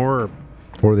one more or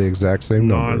Or the exact same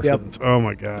number. nonsense. Oh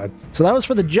my god. So that was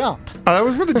for the jump. That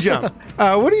was for the jump.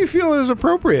 What do you feel is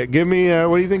appropriate? Give me.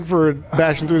 What do you think for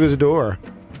bashing through this door?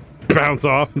 Bounce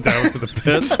off and down to the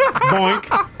pit. Boink.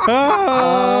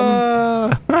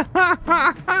 Ah.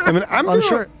 I mean, I'm feeling,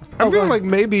 sure. I'm Oh, feeling go like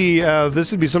maybe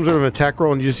this would be some sort of an attack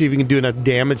roll, and you just see if you can do enough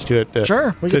damage to it.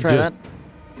 Sure, we to can try just-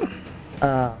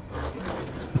 that.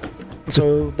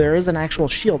 So there is an actual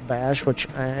shield bash, which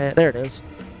there it is.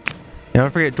 Yeah,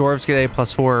 don't forget, dwarves get a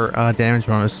 +4 damage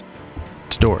bonus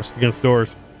to doors. Against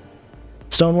doors.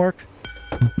 Stonework.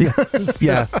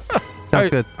 Yeah. Sounds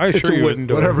good. I It's assure a you, wooden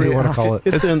door. Whatever you want to call it.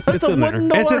 it's in It's a there. wooden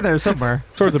door. It's in there somewhere.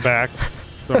 Towards the back,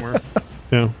 somewhere.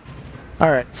 Yeah.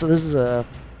 All right, so this is a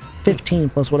 15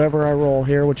 plus whatever I roll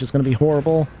here, which is going to be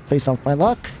horrible based off my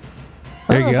luck.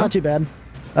 There you That's go. not too bad.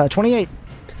 28.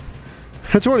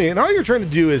 That's 20, and all you're trying to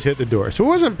do is hit the door, so it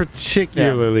wasn't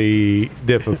particularly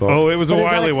difficult. Oh, it was a But is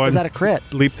that wily one. Is that a crit?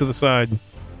 Leap to the side.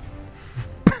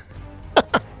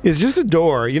 It's just a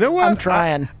door. You know what? I'm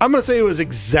trying. I'm going to say it was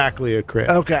exactly a crit.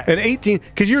 Okay. An 18,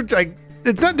 because you're like,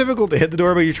 it's not difficult to hit the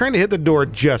door, but you're trying to hit the door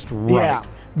just right. Yeah.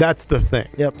 That's the thing.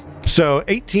 Yep. So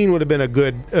 18 would have been a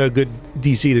good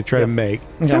DC to try to make.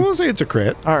 Okay. So we'll say it's a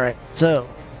crit. All right, so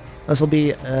this will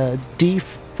be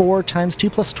D4 times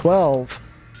 2 plus 12.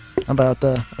 How about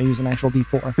I use an actual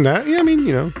D4? Nah, yeah, I mean,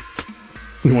 you know.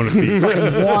 You want to be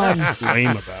One.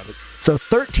 lame about it. So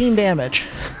 13 damage.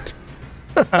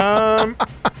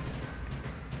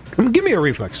 Give me a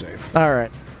reflex save. All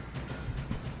right.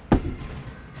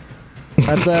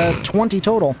 That's 20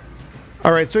 total.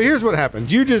 All right, so here's what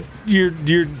happens.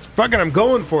 You're fucking, I'm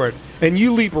going for it. And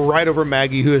you leap right over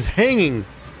Maggie, who is hanging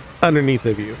underneath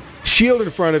of you, shield in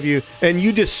front of you, and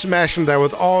you just smash into that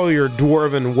with all your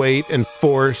dwarven weight and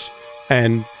force,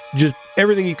 and just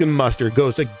everything you can muster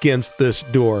goes against this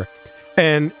door.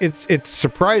 And it's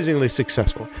surprisingly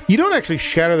successful. You don't actually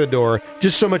shatter the door,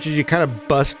 just so much as you kind of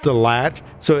bust the latch,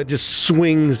 so it just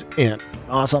swings in.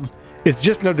 Awesome. It's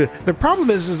just no. The problem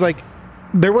is like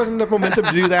there wasn't enough momentum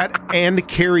to do that and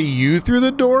carry you through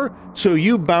the door, so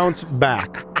you bounce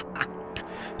back.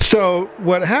 So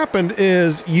what happened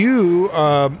is you're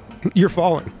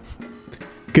falling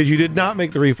because you did not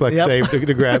make the reflex save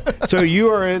to grab. So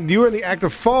you are in the act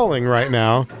of falling right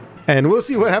now, and we'll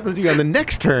see what happens to you on the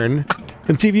next turn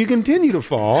and see if you continue to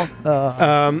fall.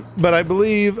 But I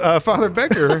believe Father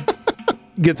Becker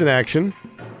gets an action.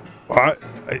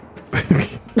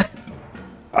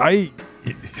 I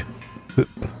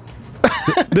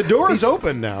The door is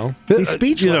open now. He's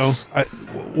speechless.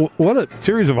 What a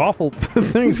series of awful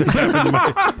things have happened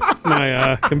to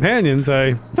my companions.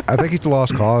 I think it's a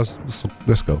lost cause.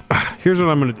 Let's go. Here's what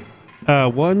I'm going to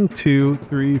do. 1, 2,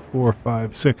 3, 4,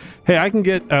 5, 6. Hey, I can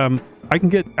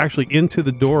get actually into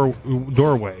the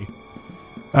doorway.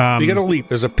 You got to leap.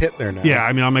 There's a pit there now. Yeah,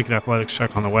 I mean, I'll make an athletics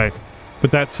check on the way.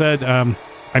 But that said,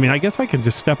 I mean, I guess I can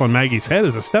just step on Maggie's head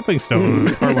as a stepping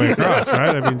stone our way across,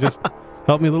 right? I mean, just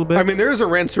help me a little bit. I mean, there is a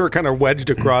Rancer kind of wedged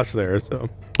across there. So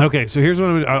Okay, so here's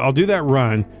what I'll do that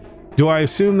run. Do I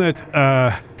assume that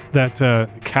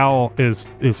Cal is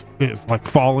like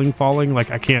falling?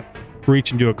 Like I can't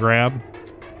reach and do a grab?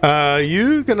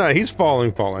 you can. He's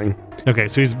falling. Okay,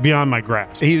 so he's beyond my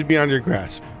grasp. He's beyond your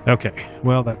grasp. Okay,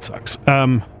 well that sucks.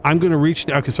 I'm going to reach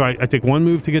down. Okay, so I take one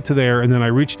move to get to there, and then I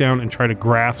reach down and try to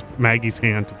grasp Maggie's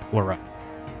hand to pull her up.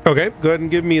 Okay, go ahead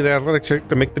and give me the athletics check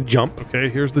to make the jump. Okay,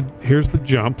 here's the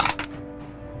jump.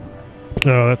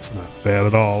 Oh, that's not bad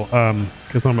at all.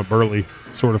 Because I'm a burly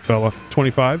sort of fella.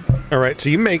 25. All right, so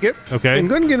you make it. Okay. And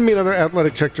go ahead and give me another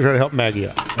athletic check to try to help Maggie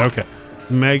up. Okay.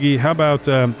 Maggie, how about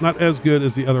not as good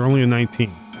as the other, only a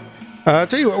 19. I'll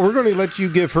tell you what, we're going to let you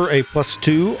give her a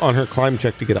 +2 on her climb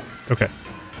check to get up. Okay.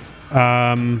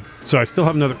 So I still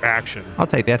have another action. I'll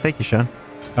take that. Thank you, Sean.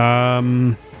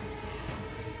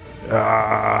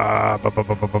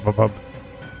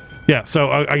 Yeah, so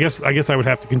I guess I would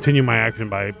have to continue my action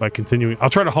by continuing. I'll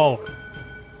try to haul it.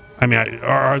 Give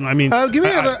me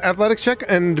another athletics check,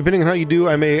 and depending on how you do,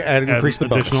 I may increase the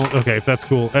bonus. Okay, if that's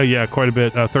cool. Yeah, quite a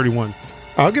bit. 31.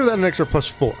 I'll give that an extra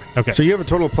 +4. Okay. So you have a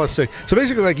total of +6. So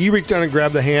basically, like, you reach down and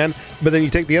grab the hand, but then you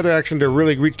take the other action to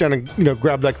really reach down and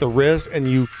grab like the wrist,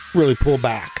 and you really pull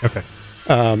back. Okay.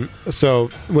 So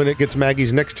when it gets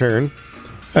Maggie's next turn,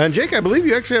 and Jake, I believe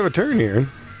you actually have a turn here.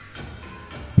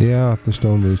 Yeah, the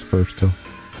stone moves first, so.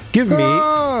 Give me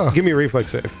a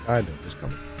reflex save. I know it's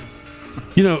coming.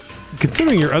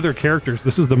 Considering your other characters,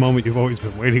 this is the moment you've always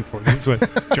been waiting for. This is what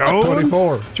Jones.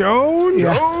 24. Jones.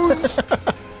 Yeah. Jones.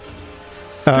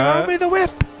 Throw me the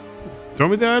whip. Throw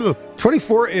me the idol.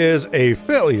 24 is a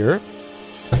failure.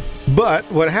 But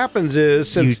what happens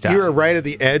is, since you're right at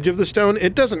the edge of the stone,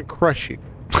 it doesn't crush you.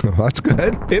 That's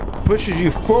good. It pushes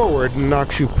you forward and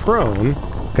knocks you prone.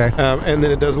 Okay. And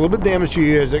then it does a little bit of damage to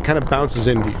you as it kind of bounces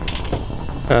into you,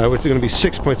 which is going to be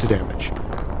 6 points of damage.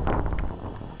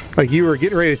 Like, you were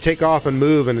getting ready to take off and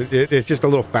move, and it's just a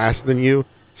little faster than you.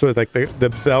 So like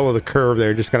the bell of the curve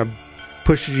there just kind of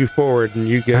pushes you forward, and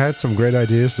you get. I had some great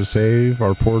ideas to save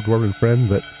our poor dwarven friend,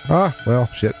 but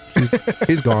shit,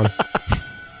 he's gone.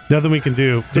 Nothing we can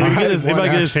do. Did anybody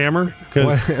get his hammer?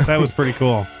 Because that was pretty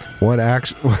cool. One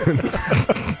action.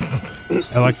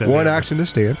 I like that. One action to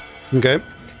stand. Okay.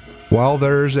 While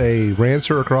there's a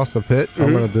rancer across the pit,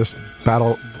 I'm going to just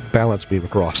balance beam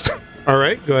across. All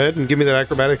right, go ahead and give me that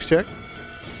acrobatics check.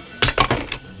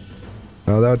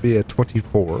 That would be a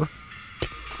 24.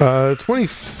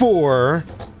 24.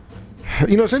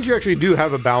 Since you actually do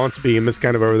have a balance beam, it's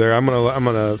kind of over there.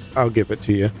 I'll give it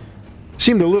to you.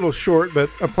 Seemed a little short, but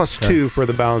a +2 for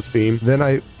the balance beam. Then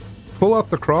I pull out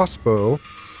the crossbow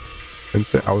and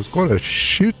say, I was going to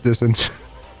shoot this and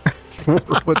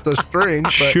with the string.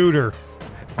 Shooter.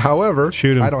 However,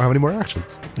 shoot him. I don't have any more actions.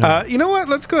 You know what?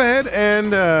 Let's go ahead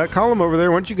and call him over there.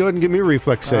 Why don't you go ahead and give me a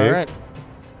reflex save? All right.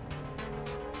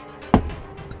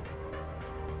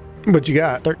 What you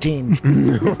got? 13.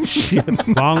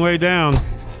 Long way down.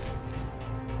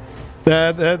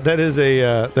 That is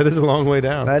a long way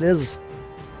down. That is.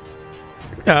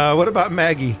 What about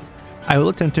Maggie? I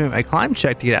looked into my climb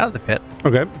check to get out of the pit.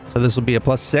 Okay. So this will be a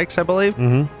 +6, I believe.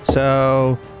 Mm-hmm.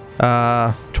 So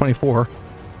 24.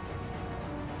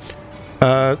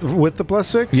 With the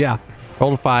 +6? Yeah.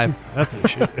 Rolled a 5. That's a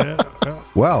shit. Yeah.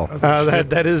 Well,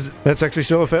 that's actually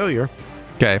still a failure.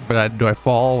 Okay, but do I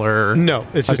fall or? No,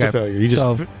 it's just a failure. You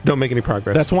just don't make any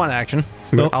progress. That's one action.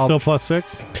 Still +6?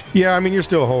 Yeah, I mean, you're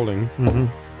still holding. Mm-hmm.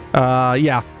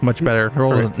 Yeah, much better.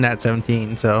 Roll a nat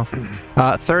 17. So,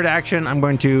 third action, I'm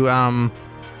going to,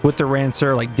 with the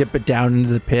rancer, like dip it down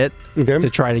into the pit to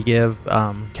try to give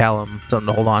Callum something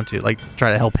to hold on to, like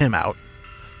try to help him out.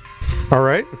 All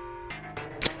right.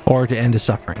 Or to end his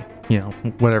suffering.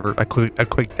 Whatever. A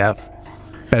quick death.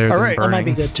 Better than That burning. might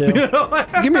be good too.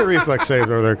 Give me a reflex save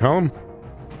over there, Colin.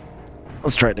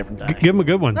 Let's try a different die. Give him a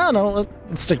good one. No,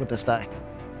 let's stick with this die.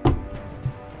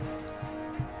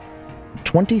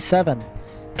 27.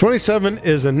 27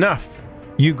 is enough.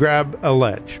 You grab a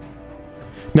ledge.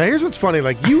 Now, here's what's funny.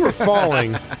 Like, you were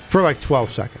falling for like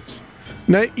 12 seconds.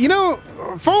 Now,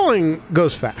 falling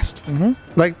goes fast. Mm-hmm.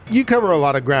 Like, you cover a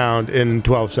lot of ground in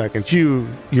 12 seconds.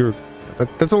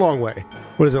 That's a long way.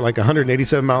 What is it, like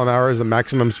 187 mile an hour is the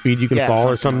maximum speed you can fall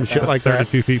or some shit like that?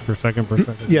 32 feet per second.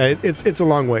 Yeah, it's a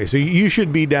long way. So you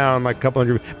should be down like a couple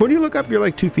hundred. But when you look up, you're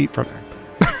like 2 feet from there.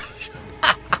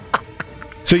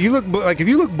 So you look like, if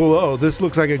you look below, this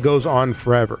looks like it goes on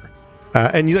forever.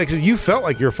 And you felt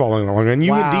like you're falling along, and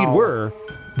you indeed were,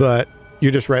 but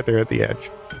you're just right there at the edge.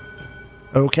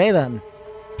 Okay then.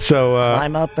 So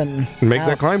climb up and make out.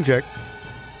 that climb check.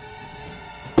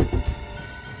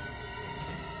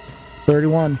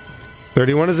 31.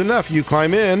 31 is enough. You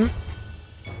climb in,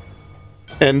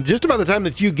 and just about the time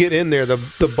that you get in there,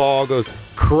 the ball goes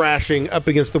crashing up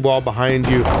against the wall behind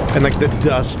you, and like the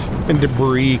dust and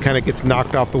debris kind of gets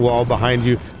knocked off the wall behind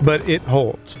you, but it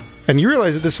holds. And you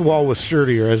realize that this wall was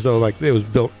sturdier, as though like it was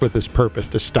built with this purpose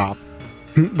to stop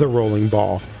the rolling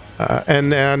ball. And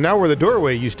now where the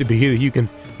doorway used to be, you can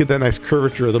get that nice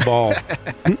curvature of the ball,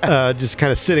 just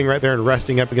kind of sitting right there and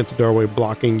resting up against the doorway,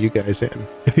 blocking you guys in.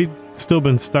 If he'd still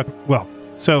been stuck,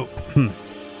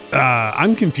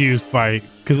 I'm confused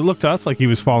because it looked to us like he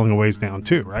was falling a ways down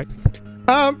too, right?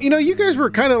 You guys were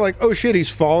kind of like, oh shit, he's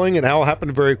falling, and it all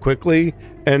happened very quickly.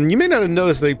 And you may not have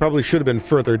noticed that he probably should have been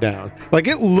further down. Like,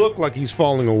 it looked like he's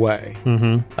falling away.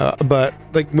 Mm-hmm. But,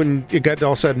 like, when it got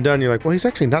all said and done, you're like, well, he's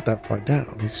actually not that far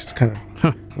down. He's just kind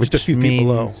of just a few feet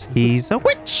below. He's a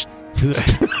witch.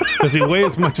 Does he weigh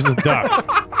as much as a duck?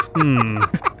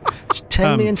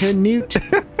 Turn me into a newt.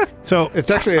 So It's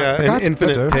actually an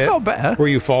infinite pit where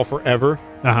you fall forever.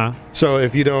 uh-huh. So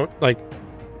if you don't, like,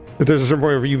 if there's a certain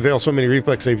point where you fail so many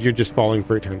reflex saves, you're just falling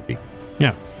for eternity.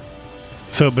 Yeah.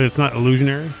 So, but it's not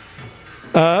illusionary?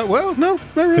 Well, no, not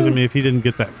Because, I really. mean, if he didn't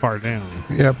get that far down.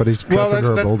 Yeah, but he's trapped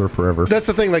under a that's- boulder forever. That's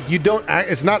the thing. Like,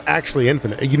 it's not actually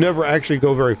infinite. You never actually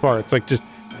go very far. It's like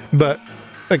but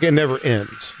like it never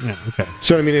ends. Yeah, okay.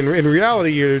 So, I mean, in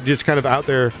reality, you're just kind of out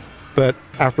there, but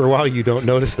after a while, you don't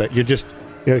notice that. You're just,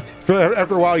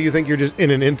 after a while, you think you're just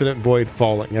in an infinite void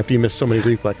falling after you miss so many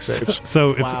reflex saves.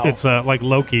 So Wow. it's like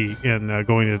Loki in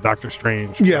going to Doctor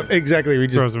Strange. Yeah, exactly. We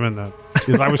just, Throws him in the...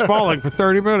 Because I was falling for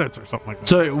 30 minutes or something like that.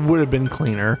 So it would have been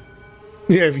cleaner.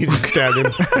 yeah, if you just stabbed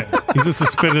him. He's just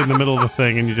suspended in the middle of the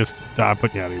thing, and you just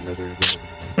put you out of your misery.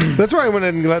 That's why I went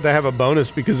ahead and let that have a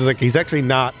bonus, because it's like he's actually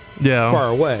not Yeah. far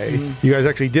away. You guys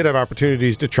actually did have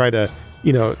opportunities to try to,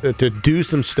 to do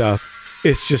some stuff.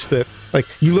 It's just that, like,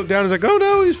 you look down and it's like, oh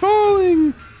no, he's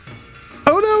falling.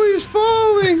 Oh no, he's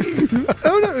falling.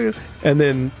 Oh no. And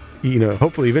then,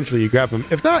 hopefully eventually you grab him.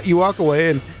 If not, you walk away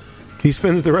and he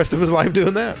spends the rest of his life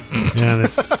doing that. Yeah, and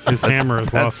his hammer is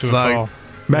That lost to us sucks. all.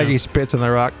 Maggie spits on the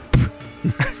rock.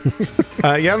 Yeah,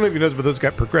 I don't know if you noticed, but those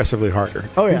got progressively harder.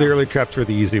 Oh, yeah. The early traps were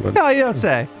the easy ones. No, you don't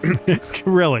say.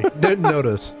 Really? Didn't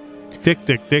notice. Dick.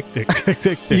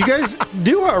 You guys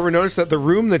do, however, notice that the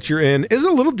room that you're in is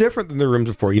a little different than the rooms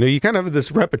before. You kind of have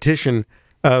this repetition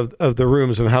of the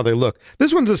rooms and how they look.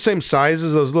 This one's the same size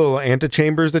as those little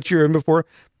antechambers that you're in before,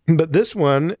 but this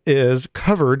one is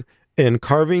covered in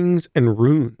carvings and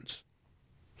runes.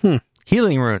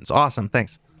 Healing runes. Awesome.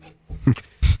 Thanks.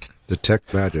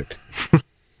 Detect magic.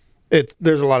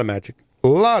 There's a lot of magic. A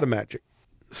lot of magic.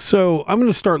 So I'm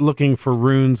going to start looking for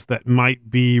runes that might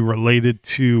be related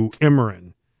to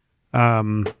Imran.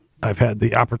 I've had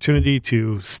the opportunity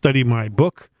to study my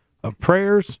book of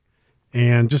prayers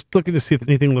and just looking to see if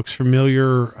anything looks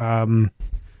familiar. I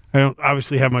don't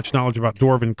obviously have much knowledge about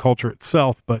Dwarven culture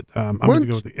itself, but I'm going to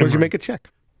go with the Why don't you Imran. make a check?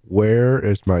 Where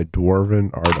is my dwarven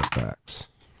artifacts?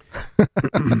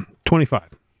 25.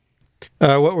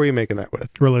 What were you making that with?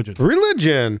 Religion.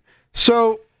 Religion.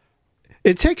 So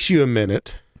it takes you a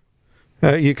minute.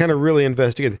 You kind of really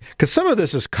investigate, because some of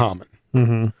this is common.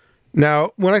 Mm-hmm.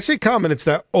 Now, when I say common, it's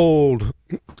that old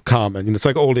common. It's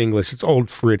like Old English. It's Old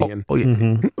Freudian. Oh, yeah.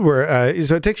 Mm-hmm. Where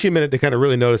so it takes you a minute to kind of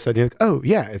really notice that. You're like, oh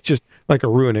yeah, it's just like a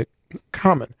runic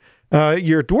common.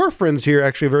 Your dwarf friends here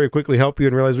actually very quickly help you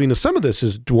and realize some of this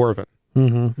is dwarven.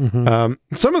 Mm-hmm.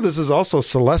 Mm-hmm. Some of this is also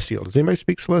celestial. Does anybody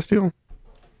speak celestial?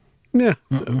 Yeah.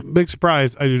 Big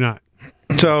surprise. I do not.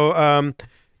 So,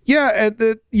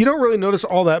 you don't really notice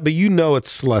all that, but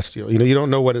it's celestial. You don't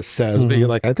know what it says, but you're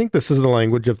like, I think this is the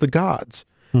language of the gods.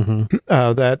 Mm-hmm.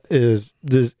 That is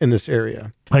in this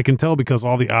area. I can tell because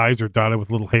all the eyes are dotted with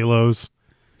little halos,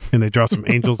 and they draw some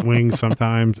angel's wings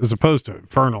sometimes, as opposed to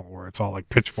Infernal, where it's all like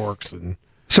pitchforks and.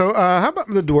 So, how about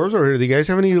the dwarves over here? Do you guys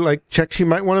have any checks you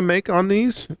might want to make on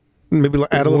these? Maybe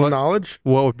add a little knowledge.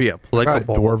 What would be Got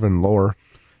applicable? dwarven lore.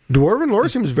 Dwarven lore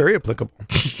seems very applicable.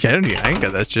 I ain't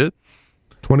got that shit.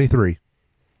 23.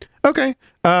 Okay.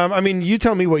 You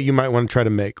tell me what you might want to try to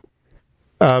make.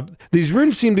 These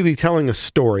runes seem to be telling a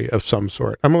story of some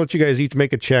sort. I'm going to let you guys each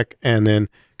make a check, and then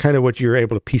kind of what you're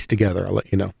able to piece together, I'll let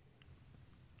you know.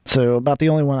 So about the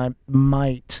only one I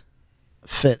might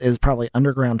fit is probably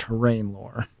underground terrain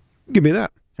lore. Give me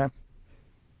that.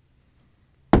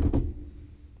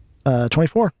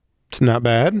 24. It's not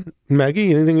bad.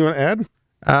 Maggie, anything you want to add?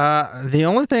 The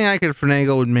only thing I could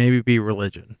finagle would maybe be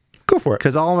religion, Go for it.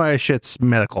 because all my shit's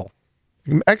medical.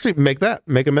 Actually, make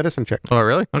a medicine check. Oh,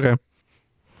 really? Okay.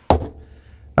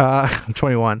 I'm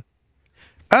 21.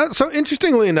 So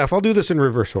interestingly enough, I'll do this in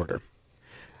reverse order.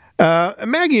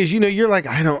 Maggie, as you know, you're like,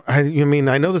 I know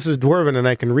this is dwarven and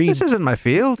I can read This isn't my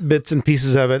field. bits and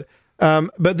pieces of it.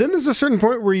 But then there's a certain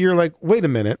point where you're like, wait a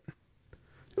minute.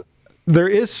 There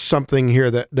is something here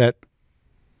that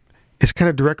is kind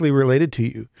of directly related to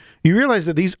you. You realize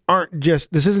that this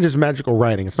isn't just magical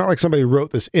writing. It's not like somebody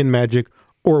wrote this in magic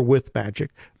or with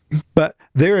magic, but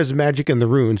there is magic in the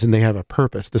runes and they have a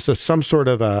purpose. This is some sort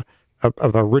of a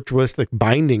ritualistic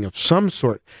binding of some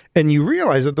sort. And you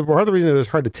realize that part of the reason it was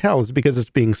hard to tell is because it's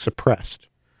being suppressed.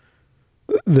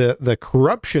 the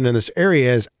corruption in this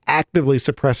area is actively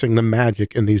suppressing the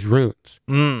magic in these runes.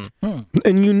 And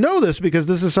you know this because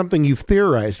this is something you've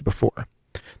theorized before.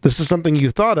 This is something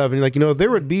you thought of, and you're like, there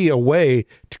would be a way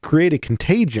to create a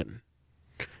contagion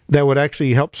that would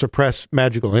actually help suppress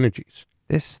magical energies.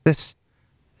 This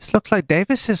looks like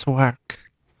Davis's work.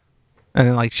 And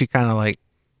then she kind of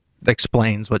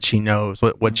explains what she knows,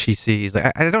 what she sees.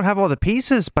 I don't have all the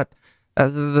pieces, but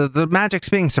the magic's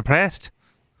being suppressed.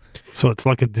 So it's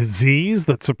like a disease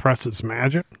that suppresses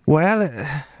magic? Well,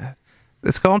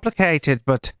 it's complicated,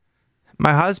 but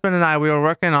my husband and we were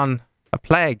working on a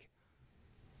plague.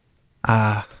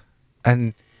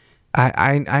 And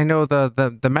I know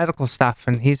the medical stuff,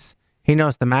 and he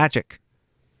knows the magic.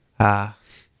 But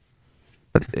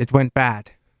it went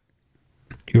bad.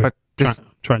 You were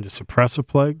trying to suppress a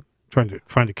plague? Trying to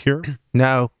find a cure?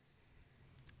 No.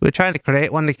 We were trying to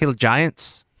create one to kill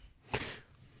giants.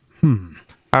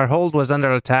 Our hold was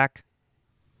under attack,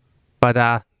 but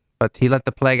he let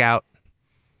the plague out,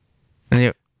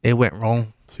 and it went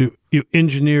wrong. So you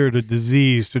engineered a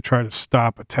disease to try to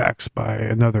stop attacks by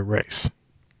another race.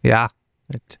 Yeah,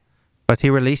 but he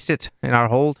released it in our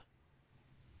hold.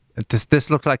 This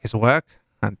looks like his work,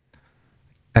 and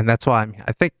that's why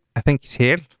I think he's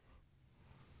here.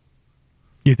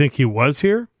 You think he was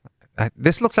here?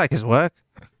 This looks like his work.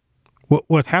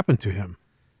 What happened to him?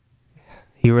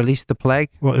 He released the plague.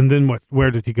 Well, and then what?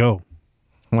 Where did he go?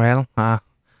 Well,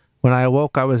 when I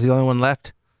awoke, I was the only one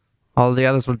left. All the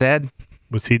others were dead.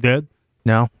 Was he dead?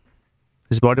 No.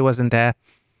 His body wasn't there.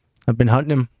 I've been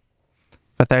hunting him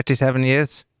for 37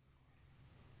 years.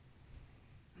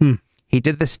 He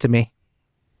did this to me.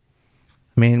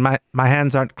 I mean, my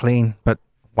hands aren't clean, but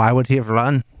why would he have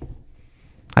run?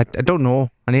 I don't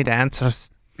know. I need answers.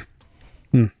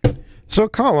 So,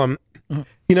 Colum,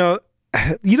 you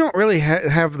don't really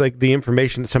have the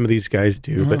information that some of these guys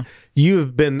do, but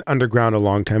you've been underground a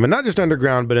long time, and not just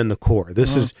underground, but in the core.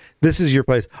 This is your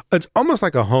place. It's almost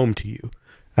like a home to you.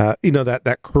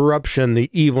 That corruption, the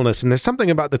evilness, and there's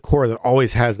something about the core that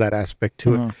always has that aspect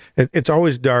to it. It's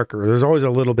always darker. There's always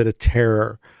a little bit of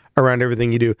terror around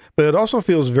everything you do, but it also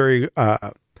feels very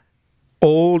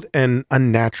old and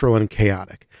unnatural and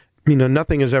chaotic.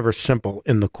 Nothing is ever simple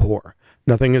in the core.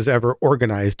 Nothing is ever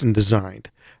organized and designed.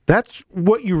 That's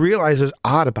what you realize is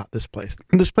odd about this place.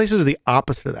 This place is the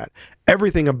opposite of that.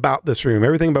 Everything about this room,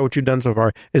 everything about what you've done so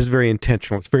far is very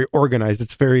intentional. It's very organized.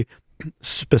 It's very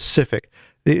specific.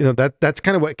 That's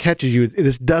kind of what catches you.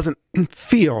 This doesn't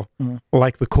feel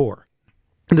like the core.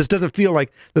 This doesn't feel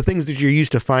like the things that you're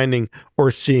used to finding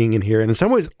or seeing in here. And in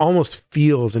some ways, almost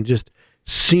feels and just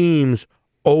seems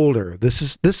older. This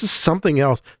is something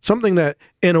else, something that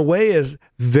in a way is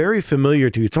very familiar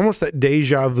to you. It's almost that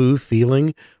deja vu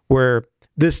feeling where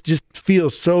this just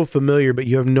feels so familiar, but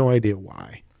you have no idea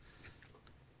why.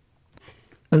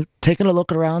 Taking a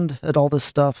look around at all this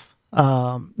stuff,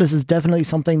 this is definitely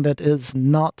something that is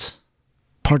not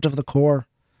part of the core.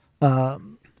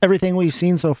 Everything we've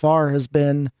seen so far has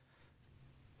been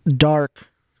dark,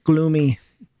 gloomy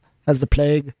as the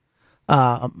plague,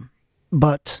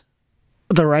 but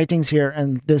the writings here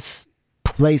and this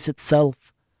place itself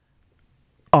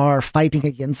are fighting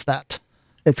against that.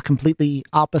 It's completely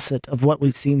opposite of what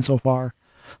we've seen so far.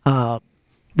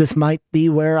 This might be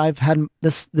where I've had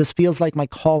this feels like my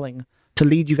calling to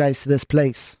lead you guys to this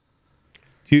place.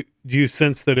 Do you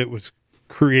sense that it was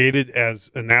created as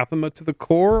anathema to the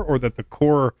core, or that the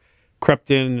core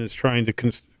crept in and is trying to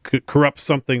corrupt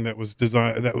something that was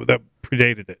designed that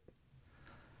predated it?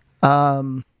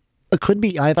 It could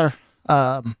be either.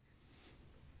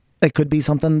 It could be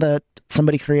something that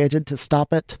somebody created to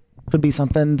stop it. Could be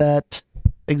something that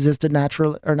existed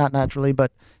naturally, or not naturally,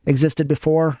 but existed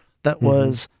before, that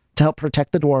was to help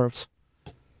protect the dwarves.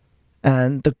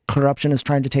 And the corruption is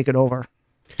trying to take it over.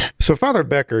 So, Father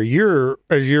Becker,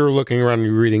 as you're looking around and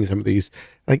you're reading some of these,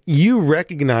 you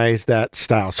recognize that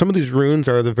style. Some of these runes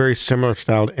are the very similar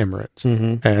style to Emerald's.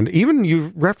 And even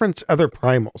you reference other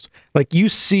primals. You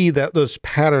see that those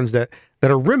patterns that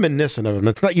are reminiscent of them.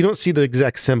 It's not, you don't see the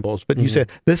exact symbols, but you say,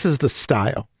 this is the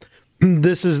style.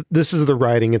 This is the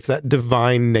writing. It's that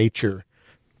divine nature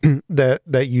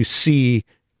that you see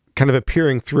kind of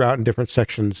appearing throughout in different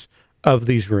sections of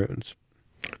these runes.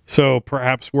 So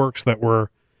perhaps works that were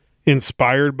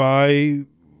inspired by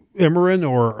Imran,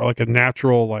 or like a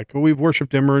natural, we've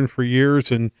worshipped Imran for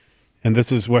years and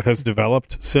this is what has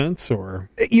developed since, or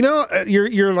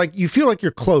you feel like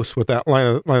you're close with that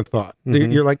line of thought.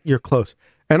 You're close.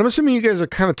 And I'm assuming you guys are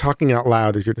kind of talking out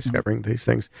loud as you're discovering these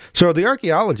things. So the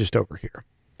archaeologist over here,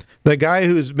 the guy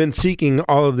who's been seeking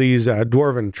all of these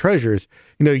dwarven treasures,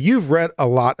 you've read a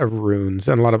lot of runes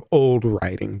and a lot of old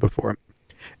writing before.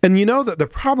 And you know that the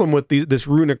problem with this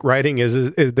runic writing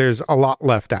is there's a lot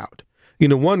left out.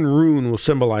 One rune will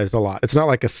symbolize a lot. It's not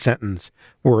like a sentence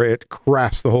where it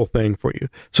crafts the whole thing for you.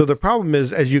 So the problem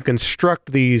is, as you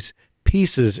construct these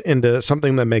pieces into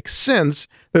something that makes sense,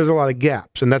 there's a lot of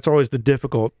gaps. And that's always the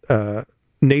difficult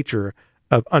nature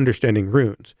of understanding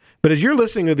runes. But as you're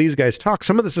listening to these guys talk,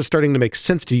 some of this is starting to make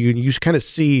sense to you, and you kind of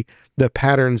see the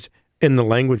patterns in the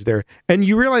language there. And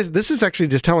you realize this is actually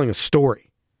just telling a story.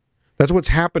 That's what's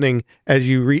happening as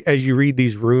you read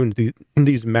these runes,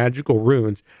 these magical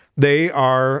runes.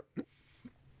 They're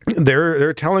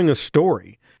telling a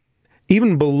story.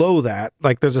 Even below that,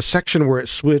 like there's a section where it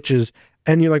switches,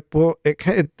 and you're like, well,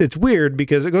 it's weird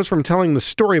because it goes from telling the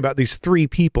story about these three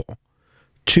people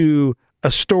to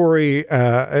a story.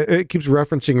 It keeps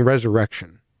referencing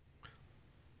resurrection.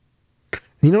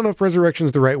 You don't know if resurrection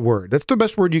is the right word. That's the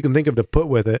best word you can think of to put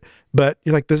with it. But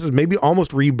you're like, this is maybe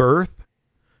almost rebirth.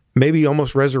 Maybe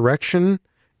almost resurrection.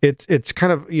 It's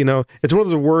kind of, it's one of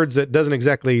the words that doesn't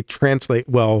exactly translate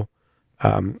well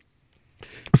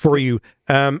for you.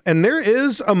 And there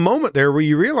is a moment there where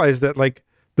you realize that like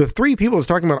the three people it's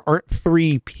talking about aren't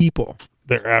three people.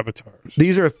 They're avatars.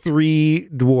 These are three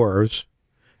dwarves.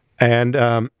 And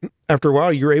after a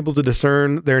while, you're able to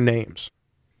discern their names.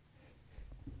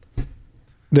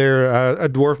 They're a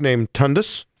dwarf named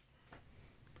Tundus.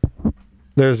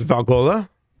 There's Valgola.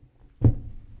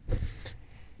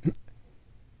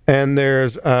 And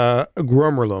there's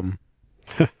Grumrlum.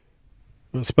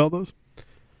 Spell those?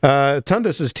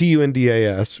 Tundus is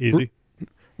Tundas. Easy.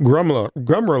 Grumrlum.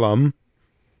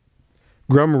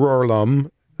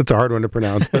 That's a hard one to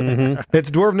pronounce. Mm-hmm. It's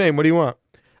a dwarf name. What do you want?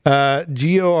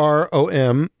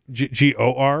 G-O-R-O-M.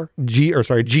 G-O-R?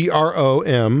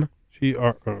 G-R-O-M.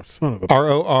 G-R... son of a...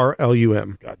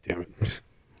 R-O-R-L-U-M. God damn it.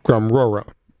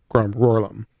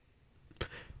 Grumrlum.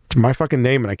 It's my fucking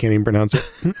name, and I can't even pronounce it.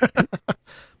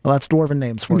 Well, that's dwarven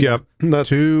names for you. Yep. That's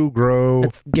To grow.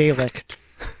 It's Gaelic.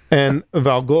 And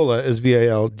Valgola is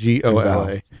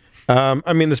V-A-L-G-O-L-A.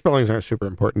 I mean, the spellings aren't super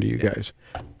important to you guys.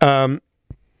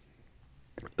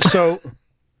 So...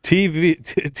 T-G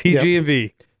and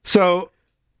V. So,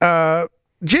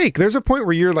 Jake, there's a point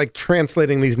where you're like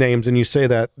translating these names and you say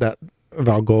that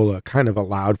Valgola kind of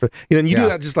aloud. And you do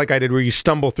that just like I did, where you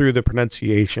stumble through the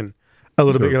pronunciation a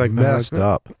little bit. You're like, messed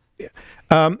up. Yeah.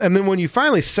 And then when you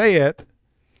finally say it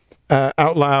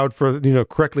out loud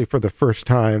correctly for the first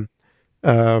time,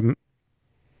 Column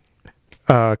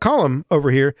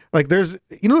over here, like there's,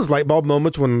 those light bulb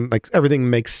moments when like everything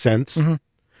makes sense. Mm-hmm.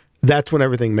 That's when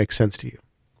everything makes sense to you.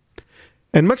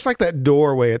 And much like that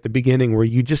doorway at the beginning where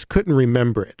you just couldn't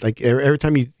remember it, like every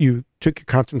time you took your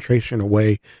concentration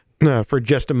away for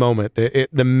just a moment,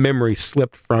 the memory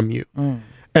slipped from you. Mm.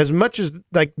 As much as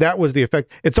like that was the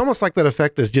effect, it's almost like that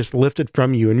effect is just lifted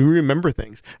from you and you remember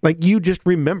things. Like you just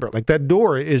remember, like that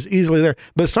door is easily there.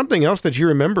 But something else that you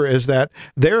remember is that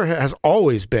there has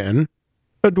always been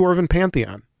a dwarven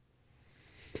pantheon.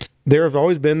 There have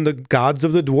always been the gods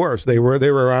of the dwarves. They were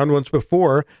around once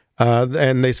before,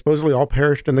 and they supposedly all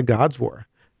perished in the Gods' War.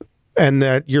 And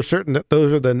that you're certain that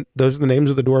those are the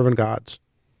names of the dwarven gods.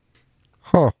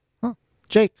 Huh.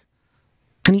 Jake,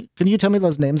 can you tell me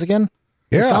those names again?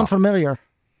 They Yeah. sound familiar.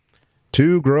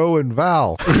 To grow and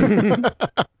Val.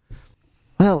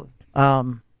 Well,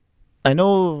 I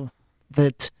know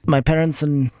that my parents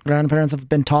and grandparents have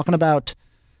been talking about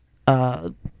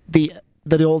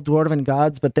the old dwarven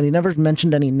gods, but they never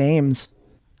mentioned any names.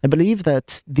 I believe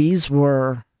that these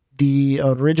were the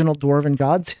original dwarven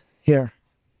gods here.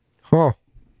 Huh.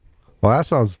 Well, that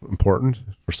sounds important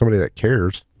for somebody that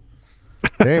cares.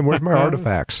 Damn, where's my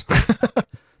artifacts?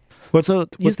 What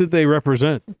did they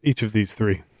represent, each of these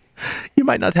three? You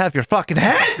might not have your fucking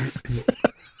head.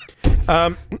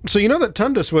 So you know that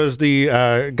Tundus was the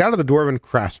god of the dwarven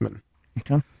craftsmen.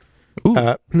 Okay. Ooh,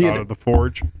 God of the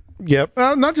forge. Yep.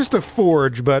 Not just the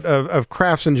forge, but of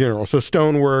crafts in general. So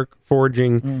stonework,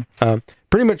 forging,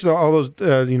 pretty much all those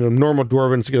normal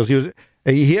dwarven skills.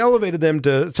 He elevated them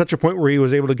to such a point where he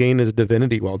was able to gain his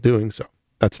divinity while doing so.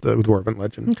 That's the dwarven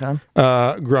legend. Okay.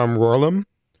 Grumrlum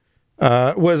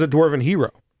was a dwarven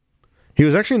hero. He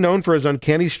was actually known for his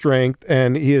uncanny strength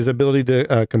and his ability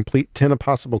to complete 10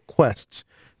 impossible quests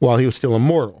while he was still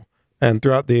immortal. And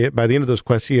by the end of those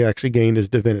quests, he actually gained his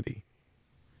divinity.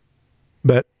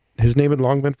 But his name had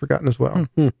long been forgotten as well.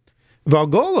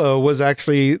 Valgola was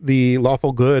actually the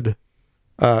lawful good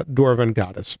dwarven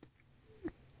goddess.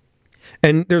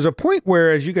 And there's a point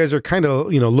where, as you guys are kind of,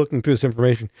 looking through this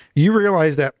information, you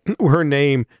realize that her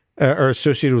name are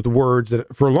associated with words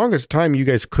that for the longest time you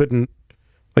guys couldn't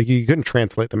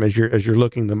translate them as you're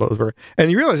looking them over,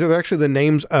 and you realize they're actually the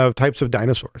names of types of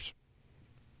dinosaurs.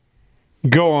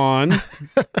 Go on.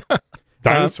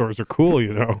 Dinosaurs are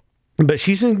cool, But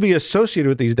she seems to be associated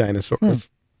with these dinosaurs.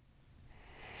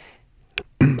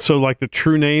 So, like the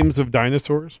true names of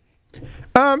dinosaurs?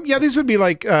 Yeah, these would be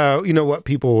like, what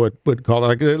people would call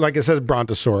it. Like it says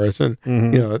Brontosaurus and,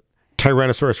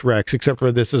 Tyrannosaurus Rex, except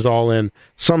for this is all in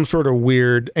some sort of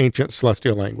weird ancient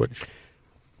celestial language.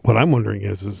 What I'm wondering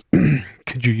is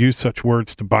could you use such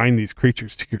words to bind these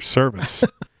creatures to your service?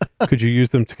 Could you use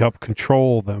them to help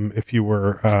control them if you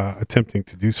were attempting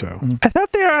to do so? I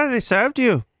thought they already served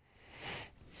you.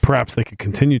 Perhaps they could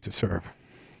continue to serve.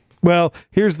 Well,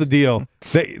 here's the deal.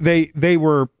 They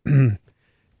were...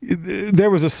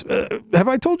 There was have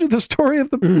I told you the story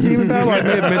of the demon battle? I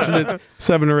may have mentioned it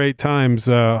 7 or 8 times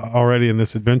already in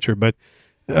this adventure, but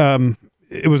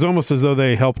it was almost as though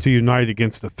they helped to unite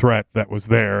against a threat that was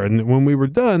there. And when we were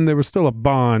done, there was still a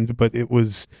bond, but it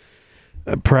was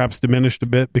perhaps diminished a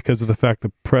bit because of the fact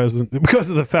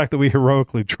that we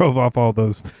heroically drove off all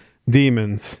those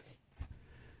demons.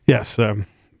 Yes,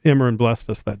 Imran blessed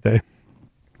us that day.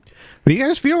 But you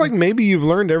guys feel like maybe you've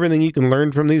learned everything you can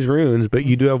learn from these runes, but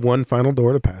you do have one final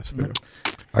door to pass through.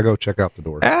 I go check out the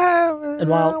door. And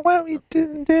while why don't we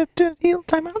do heal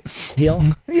timeout?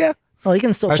 heal, Yeah. well, you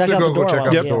can still I check still out go the door. check while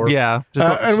out you the heal. door. Yeah.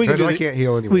 And we can Because do I can't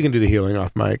heal anyway. we can do the healing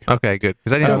off mic. Okay, good.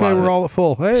 Because I didn't know Okay, we're all at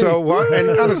full. Hey. So,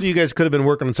 and honestly, you guys could have been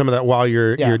working on some of that while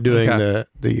you're doing Okay.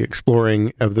 the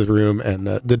exploring of the room and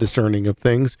the discerning of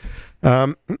things.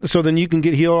 So then you can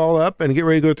get healed all up and get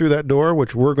ready to go through that door,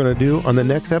 which we're going to do on the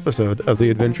next episode of the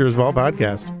Adventures Vault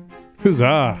podcast.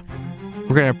 Huzzah.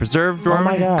 We're going to preserve Oh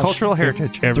my Dwarven gosh. cultural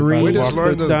heritage. Everybody We just walk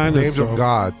learned the names dinosaur. of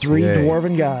gods. 3 Yay.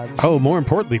 dwarven gods. Oh, more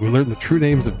importantly, we learned the true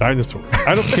names of dinosaurs.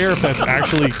 I don't care if that's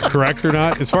actually correct or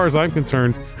not. As far as I'm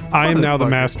concerned, I am now the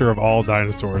master of all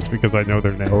dinosaurs because I know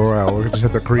their names. Oh, wow. We just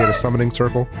have to create a summoning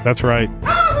circle. That's right.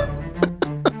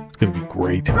 It's going to be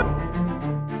great.